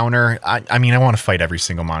encounter. I mean, I want to fight every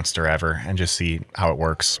single monster ever and just see how it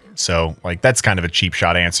works. So, like, that's kind of a cheap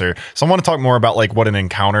shot answer. So I want to talk more about, like, what an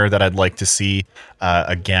encounter that I'd like to see.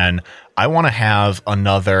 Again, I want to have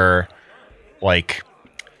another, like,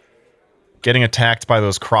 getting attacked by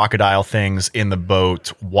those crocodile things in the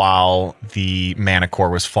boat while the Manicore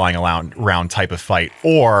was flying around type of fight.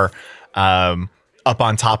 Or, up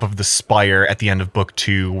on top of the spire at the end of book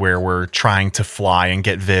 2 where we're trying to fly and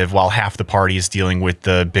get Viv while half the party is dealing with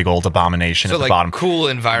the big old abomination So at the like bottom. cool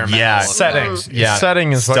environmental Yeah, Settings. Yeah.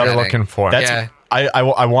 Setting is what Setting. you're looking for. That's Yeah. I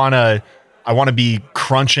want to be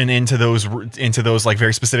crunching into those like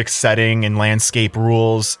very specific setting and landscape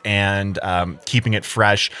rules and keeping it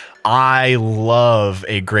fresh. I love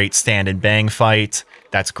a great stand and bang fight.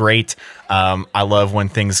 That's great. I love when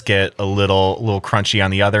things get a little crunchy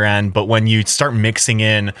on the other end, but when you start mixing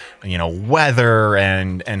in, weather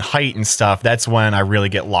and height and stuff, that's when I really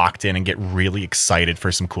get locked in and get really excited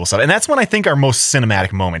for some cool stuff. And that's when I think our most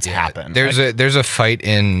cinematic moments happen. There's a fight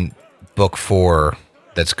in book 4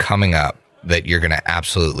 that's coming up that you're going to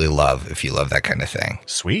absolutely love if you love that kind of thing.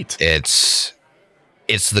 Sweet. It's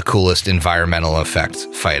the coolest environmental effect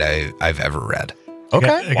fight I've ever read.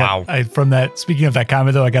 Okay. Wow. Speaking of that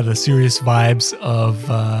comment, though, I got the serious vibes of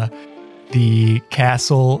the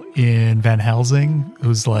castle in Van Helsing. It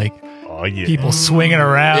was like people swinging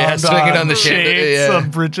around, swinging on the shades on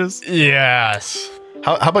bridges. Yes.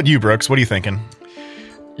 How about you, Brooks? What are you thinking?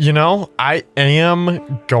 I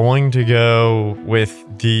am going to go with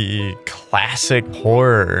the classic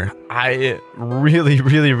horror. I really,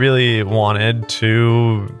 really, really wanted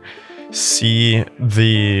to see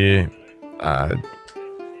the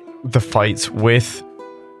fights with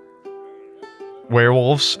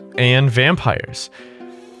werewolves and vampires.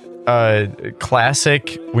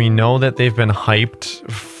 Classic. We know that they've been hyped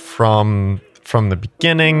from the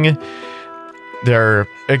beginning. They're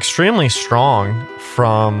extremely strong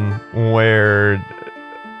from where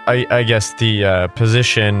I guess the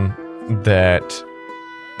position that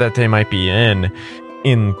they might be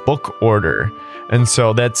in book order. And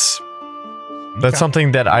so that's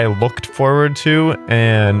something that I looked forward to,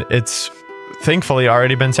 and it's thankfully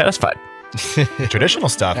already been satisfied. Traditional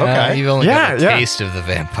stuff. Okay. You've only got a taste of the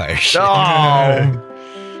vampire shit. Oh,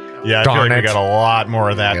 Yeah, I feel like we got a lot more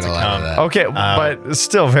of that to come. okay, but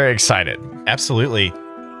still very excited. Absolutely.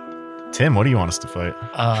 Tim, what do you want us to fight?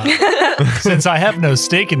 Since I have no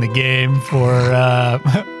stake in the game for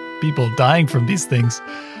people dying from these things,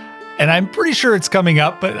 and I'm pretty sure it's coming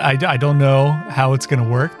up, but I don't know how it's going to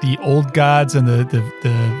work. The Old Gods and the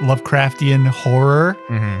Lovecraftian horror.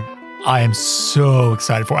 Mm-hmm. I am so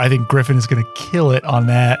excited for. I think Griffin is going to kill it on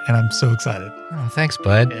that, and I'm so excited. Oh, thanks,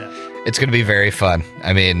 bud. Yeah. It's going to be very fun.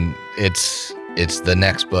 I mean, it's the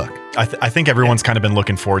next book. I think everyone's kind of been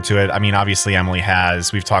looking forward to it. I mean, obviously Emily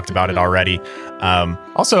has. We've talked about it already.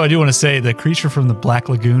 Also, I do want to say the creature from the Black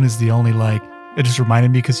Lagoon is the only it just reminded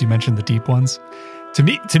me because you mentioned the deep ones. To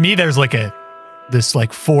me, there's this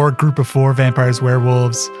 4 group of 4 vampires,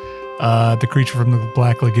 werewolves, the creature from the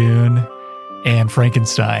Black Lagoon, and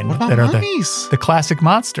Frankenstein that are the classic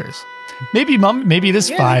monsters. Maybe it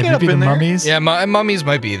is 5. Maybe the mummies. Yeah, mummies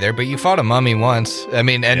might be there, but you fought a mummy once. I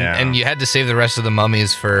mean, and you had to save the rest of the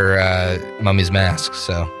mummies for Mummy's Mask.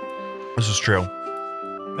 So This is true.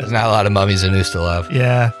 there's not a lot of mummies in Ustalav.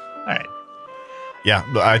 Yeah. All right. Yeah,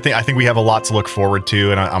 I think we have a lot to look forward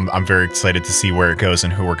to, and I'm very excited to see where it goes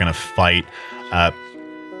and who we're going to fight.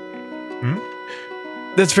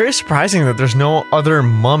 That's very surprising that there's no other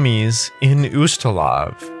mummies in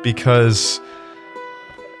Ustalav, because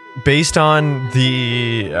based on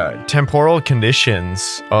the temporal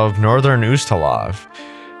conditions of northern Ustalav,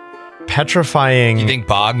 petrifying You think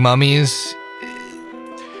bog mummies?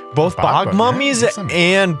 both bog yeah, mummies that's some-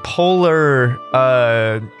 and polar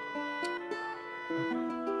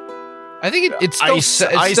I think it's still Ice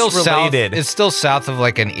south. related. It's still south of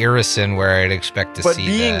like an Irison where I'd expect to But see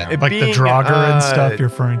being- that. it- Like the being, Draugr and stuff you're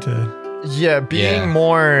referring to. being Yeah.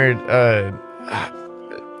 more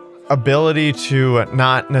ability to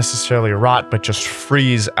not necessarily rot but just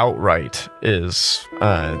freeze outright is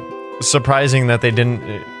surprising that they didn't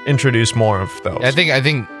introduce more of those. I think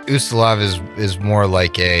Ustalav is more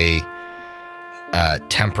like a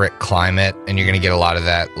temperate climate, and you're going to get a lot of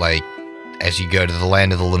that like as you go to the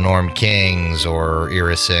land of the Lenorm Kings or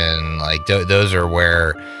Irison. Like those are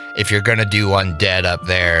where, if you're going to do undead up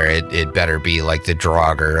there, it better be like the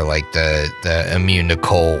Draugr, like the immune to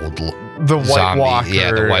cold, the White zombie,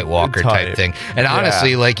 Walker, the White Walker type thing. And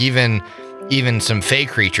honestly, like even some Fey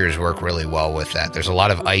creatures work really well with that. There's a lot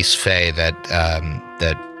of ice Fey that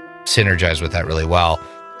synergize with that really well,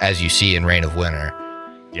 as you see in Reign of Winter.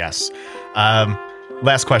 Yes.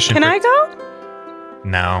 Last question. Can I go?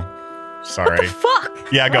 No. Sorry. Fuck.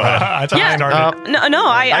 Yeah, go ahead. I thought Yeah. I started. No,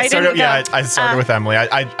 I started. didn't go. Yeah, I started with Emily.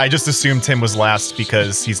 I just assumed Tim was last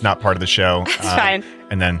because he's not part of the show. It's fine.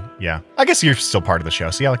 And then, yeah, I guess you're still part of the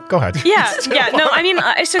show. So yeah, go ahead. Yeah. No, I mean,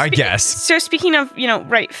 I guess. So speaking of,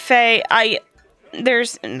 right, Faye, I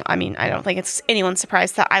don't think it's anyone's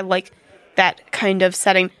surprise that I like that kind of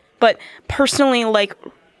setting. But personally, like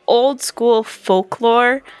old school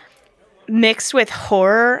folklore mixed with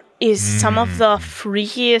horror is some of the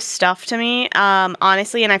freakiest stuff to me,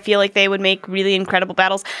 honestly, and I feel like they would make really incredible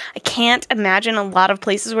battles. I can't imagine a lot of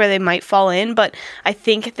places where they might fall in, but I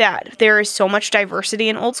think that there is so much diversity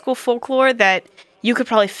in old school folklore that you could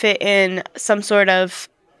probably fit in some sort of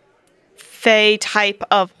fae type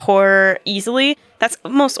of horror easily. That's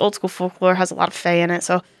most old school folklore has a lot of fae in it,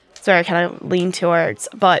 so that's where I kind of lean towards.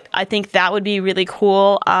 But I think that would be really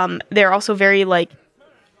cool. They're also very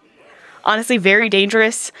honestly, very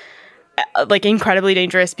dangerous. Incredibly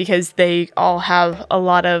dangerous because they all have a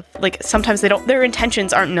lot of sometimes their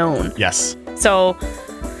intentions aren't known. Yes. So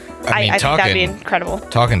I mean, I think that'd be incredible.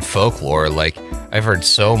 Talking folklore, I've heard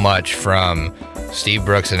so much from Steve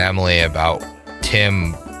Brooks and Emily about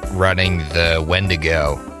Tim running the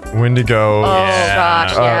Wendigo. Wendigo. Oh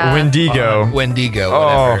gosh, yeah. Wendigo. Wendigo,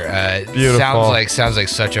 Oh, whatever. beautiful. Sounds like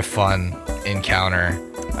such a fun encounter.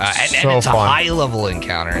 And it's fun. a high level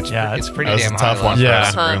encounter. It's pretty That was damn a tough high one level. for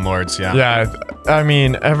Yeah. us Rune Lords. Yeah. Yeah, I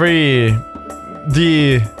mean, the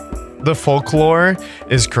folklore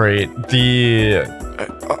is great. The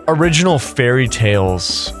original fairy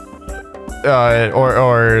tales,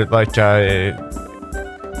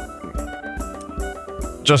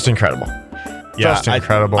 just incredible. Yeah, Just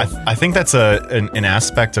incredible. I think that's an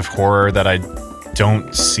aspect of horror that I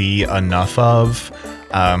don't see enough of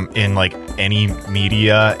in any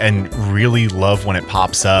media, and really love when it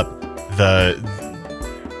pops up. The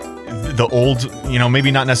old,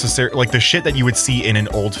 maybe not necessarily the shit that you would see in an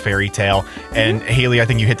old fairy tale. And Haley, I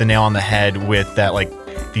think you hit the nail on the head with that.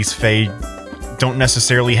 These fae don't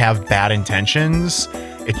necessarily have bad intentions.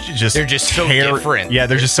 It's just They're just so different. Yeah,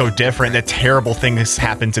 they're just so different that terrible things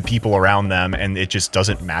happen to people around them, and it just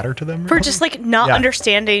doesn't matter to them. For just not Yeah.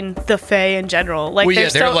 understanding the fae in general. They're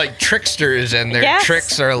so, like tricksters, and their Yes,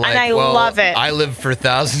 tricks are and I love it. I lived for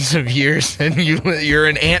thousands of years, and you're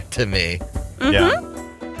an ant to me. Yeah.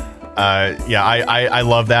 I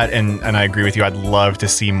love that, and I agree with you. I'd love to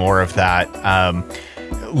see more of that.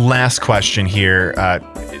 Last question here.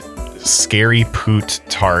 Scary Poot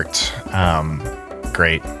Tart.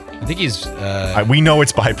 Great. I think he's We know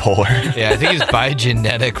it's bipolar. I think he's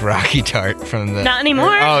bigenetic Rocky Tart from the. Not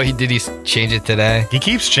anymore. Oh, he change it today? He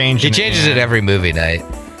keeps changing. He changes it every movie night.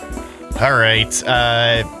 All right.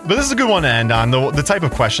 But this is a good one to end on. The type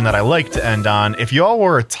of question that I like to end on. If you all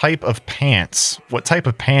were a type of pants, what type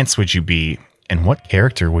of pants would you be? And what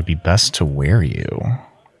character would be best to wear you?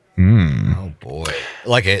 Oh boy,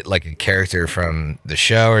 like a character from the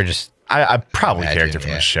show, or just I probably Imagine, character from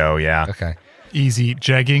yeah. the show, yeah. okay. Easy.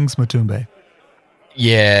 Jeggings, Matumbe.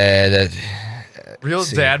 Yeah, that real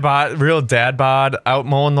see. dad bod out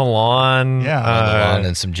mowing the lawn. Yeah.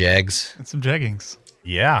 and some Jags, And some jeggings.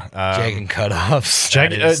 Yeah. Jag and cutoffs.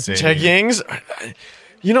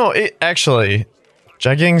 Jeggings. Actually,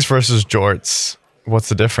 jeggings versus jorts. What's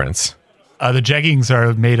the difference? The jeggings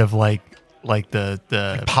are made of the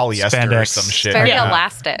Polyester spandex. or some shit. Very Yeah.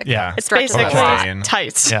 elastic. Yeah. It's Stretches basically a lot.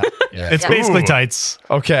 tights. Yeah. Yeah. It's basically tights.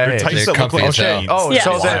 Okay. They're tights They're that look comfy like as hell. jeans. Oh,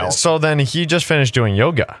 Yeah. so then he just finished doing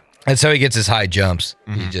yoga. That's how he gets his high jumps.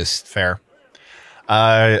 He just Fair.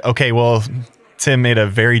 Okay, well, Tim made a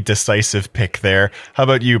very decisive pick there. How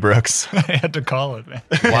about you, Brooks? I had to call it, man.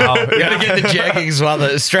 Wow. you gotta get the jeggings while the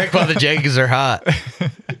jeggings are hot.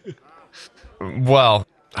 Well,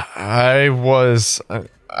 I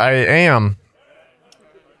am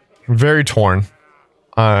very torn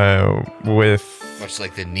with. Much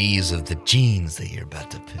like the knees of the jeans that you're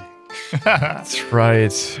about to pick. That's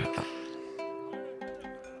right.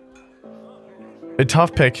 A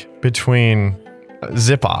tough pick between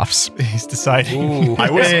zip-offs. He's deciding. I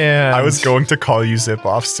And- was going to call you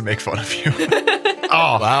zip-offs to make fun of you.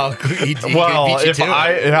 Oh, Wow. well,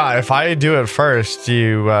 if I do it first,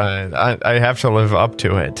 I have to live up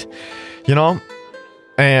to it,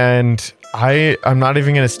 and I'm not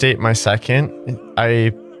even going to state my second.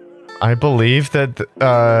 I believe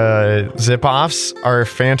that zip-offs are a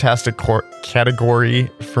fantastic category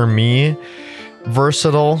for me.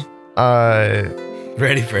 Versatile,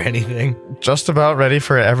 ready for anything. just about ready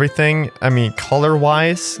for everything. I mean,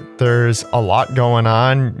 color-wise, there's a lot going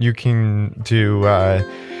on. You can do a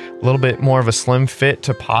little bit more of a slim fit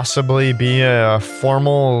to possibly be a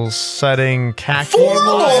formal setting khaki. A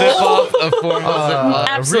formal zip off.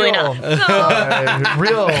 Absolutely not.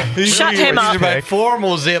 Real. Shut him up. These are my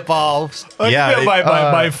formal zip offs. Yeah,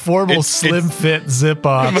 my formal it's- slim fit zip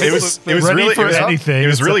off. It was Ready really for it was, anything. It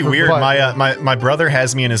was really except for weird. what- My brother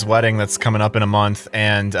has me in his wedding that's coming up in a month,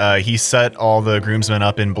 and he set all the groomsmen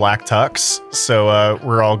up in black tux. So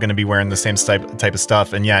we're all going to be wearing the same type of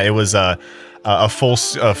stuff. And yeah, it was a full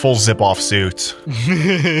zip off suit, all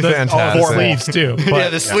Fantastic. the sleeves too. Yeah,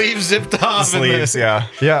 the sleeves zipped off. sleeves. Yeah,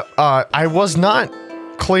 Yeah, I was not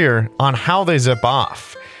clear on how they zip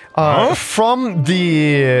off. From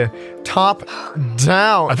the top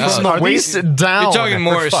down, from the are waist these- down. You're talking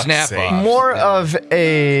more fuck's snap sake. off. more of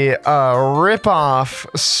a rip-off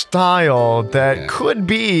style that could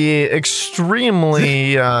be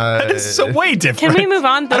extremely. It's so way different. Can we move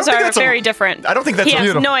on? Those think are that's a- very different. I don't think that's He has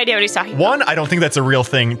beautiful. no idea what he's talking about. One, I don't think that's a real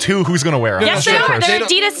thing. Two, who's going to wear them? Yes, they are. strippers. They're They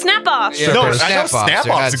Adidas snap-offs. Yeah. No, I They're know snap-offs. They're snap-offs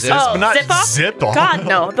not exist, zip-offs. but not zip-off? zip-off. God,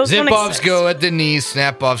 no. Those don't Zip-offs exist. go at the knees,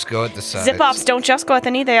 snap-offs go at the sides. Zip-offs don't just go at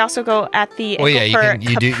the knee. They also go at the Well, ankle yeah,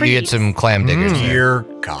 you get capris. some clam diggers. there. Dear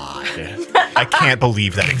God. I can't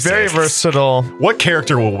believe that exists. very versatile, What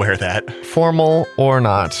character will wear that? formal or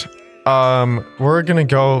not. We're gonna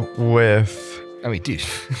go with. I mean, dude,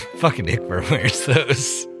 fucking Ikmer wears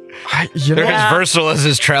those. You They're know, as versatile as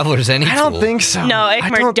his traveler's any I don't tool. think so. No, I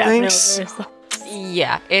Ikmer don't definitely think so. wears them.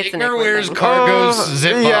 Yeah, it's an Ikmer Ikmer wears thing. cargos,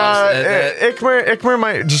 zip-offs. Yeah, Ikmer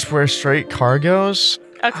might just wear straight cargos.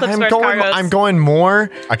 Eclipse I'm wears going. cargos. I'm going more.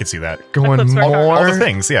 I could see that. Going Eclipse wear cargos. All the more.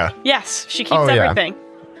 things, yeah. Yes, she keeps Oh, yeah. everything.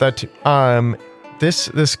 That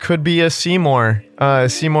this could be a Seymour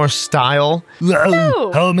style.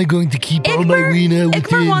 No. How am I going to keep all my wiener Ikmer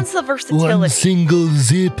within wants the one versatility. single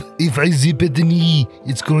zip? If I zip at the knee,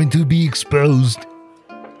 it's going to be exposed.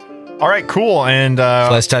 All right, cool. And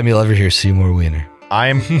Last time you'll ever hear Seymour Wiener.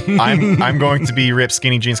 I'm going to be ripped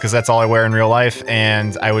skinny jeans because that's all I wear in real life,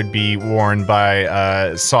 and I would be worn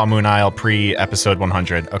by Saw Moon Isle pre episode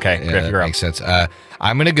 100. Okay, Yeah, Griff, that you're up. makes sense.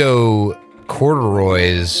 I'm gonna go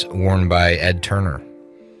corduroys worn by Ed Turner.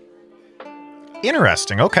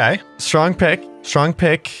 Interesting. Okay. Strong pick.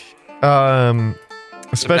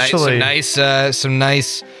 Especially. Some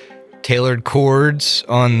nice tailored chords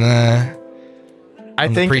on the I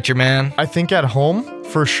the think. Preacher Man. I think at home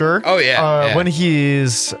for sure. Oh, yeah, yeah. When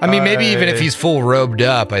he's. I mean, maybe even if he's full robed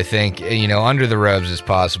up, I think under the robes is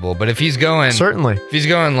possible. But if he's going, certainly. if he's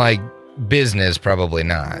going like business, probably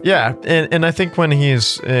not. Yeah, and I think when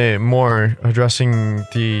he's more addressing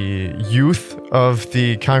the youth of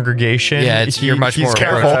the congregation, Yeah, you're much he's more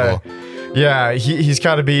careful. approachable. Yeah, he's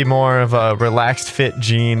got to be more of a relaxed fit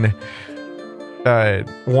jean,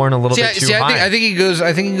 worn a little bit too high. I think he goes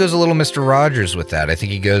a little Mr. Rogers with that. I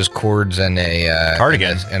think he goes cords and a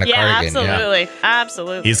Cardigan. and a Yeah, cardigan. Yeah.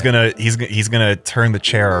 absolutely. He's gonna turn the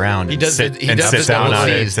chair around He and does sit, the, he and does sit the down double on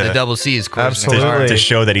C's. it The double C's. Cords and Absolutely. to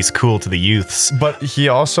show that he's cool to the youths. But he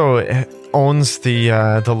also owns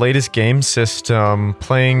the latest game system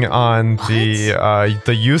playing on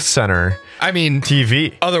the youth center I mean,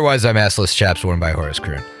 TV. otherwise I'm assless chaps worn by Horace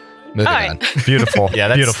Kroon. Moving All right. on. Beautiful. Yeah,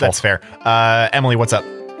 that's beautiful. that's fair. Emily, what's up?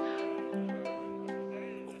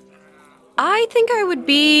 I think I would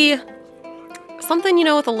be something,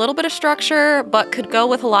 with a little bit of structure, but could go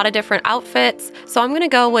with a lot of different outfits. So I'm going to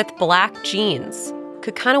go with black jeans.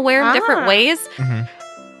 Could kind of wear them different ways.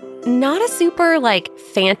 Not a super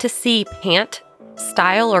fantasy pant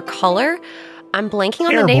style or color. I'm blanking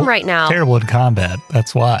on the name right now. Terrible in combat.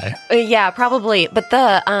 That's why. Yeah, probably. But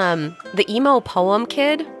the emo poem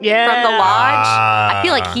kid Yeah. from the lodge, I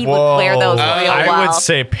feel like he would wear those real I well. would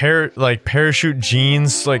say parachute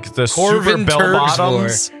jeans, like the super Corvin bell Turgs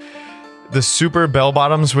bottoms. The super bell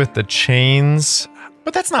bottoms with the chains.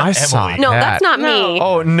 But that's not I saw Emily. it. No, that. that's not me.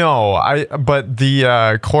 Oh no, but the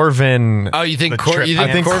Corvin. Oh, you think The trip you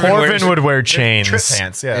I think Corbin Corvin wears, would wear chains. Trip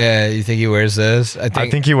pants, yeah. Yeah, you think he wears those? I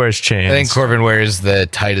think he wears chains. I think Corbin wears the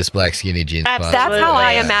tightest black skinny jeans possible. That's how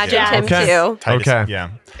I Absolutely. imagined Yeah. him Okay. too. Tightest- Okay. Yeah.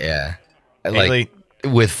 Yeah. Haley?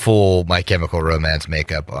 With full My Chemical Romance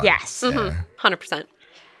makeup on. Yes. 100%.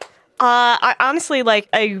 I honestly like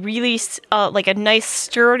a really a nice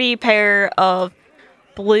sturdy pair of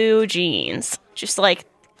blue jeans, just like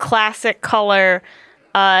classic color,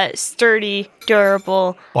 sturdy,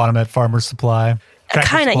 durable. Bought them at Farmer's Supply. Tractor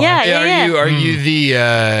Kind of, Supply. yeah, Yeah, yeah, yeah. Are you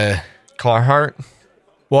the Carhartt.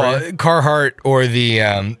 Carhartt or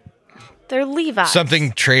the They're Levi's.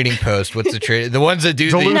 something trading post? What's the trade? The ones that do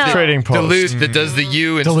Duluth No. Trading Post. Duluth that does the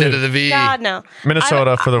U instead Duluth. of the V. God no,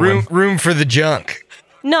 Minnesota for the win. Room for the junk.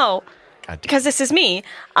 no, because this is me.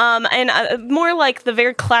 And more like the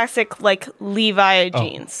very classic Levi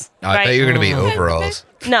jeans. Oh, I thought you were gonna be overalls.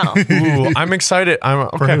 No, Ooh, I'm excited. I'm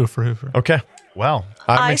For okay. who? For who? Okay, Well,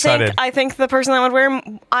 I'm excited. I think the person that would wear,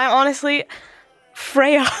 I honestly,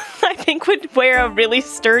 Freya, I think would wear a really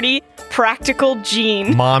sturdy, practical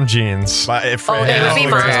jean. Mom jeans. but if Oh, they would be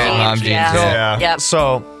mom Right. jeans. Mom jeans, Yeah. yeah. Yep.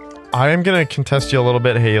 So, I am gonna contest you a little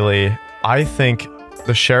bit, Haley. I think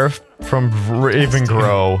the sheriff from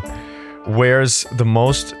Ravengrow wears the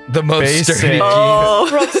most The most basic. sturdy.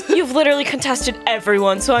 Brooks, you've literally contested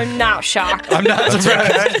everyone, so I'm not shocked. I'm not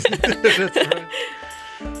surprised.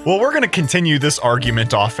 Well, we're going to continue this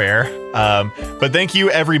argument off air. But thank you,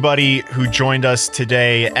 everybody who joined us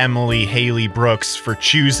today. Emily, Haley, Brooks, for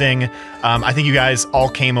choosing. I think you guys all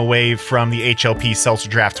came away from the HLP Seltzer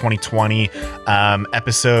Draft 2020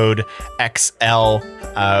 episode XL.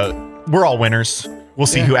 We're all winners. We'll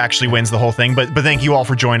see who actually wins the whole thing. But thank you all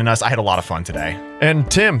for joining us. I had a lot of fun today. And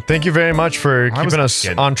Tim, thank you very much for keeping us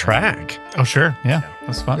on track. Oh, sure. Yeah,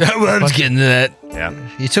 that's fun. I was getting to that. Yeah.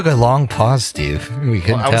 You took a long pause, Steve. We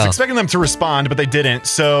couldn't I was tell. expecting them to respond, but they didn't.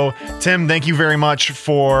 So, Tim, thank you very much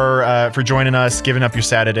for joining us, giving up your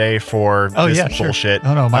Saturday for this bullshit.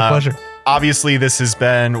 Oh, no, my pleasure. Obviously, this has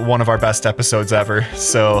been one of our best episodes ever.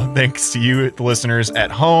 So, thanks to you, the listeners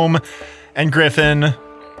at home. And Griffin,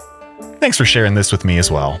 thanks for sharing this with me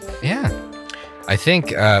as well. Yeah. I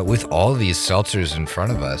think with all these seltzers in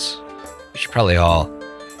front of us, we should probably all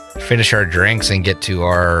finish our drinks and get to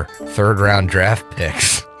our third round draft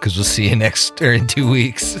picks, because we'll see you in 2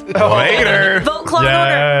 weeks. Later. Vote Claude Order.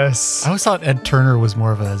 Yes. I always thought Ed Turner was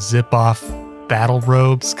more of a zip-off battle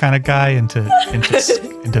robes kind of guy into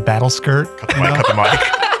battle skirt. Cut the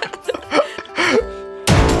mic.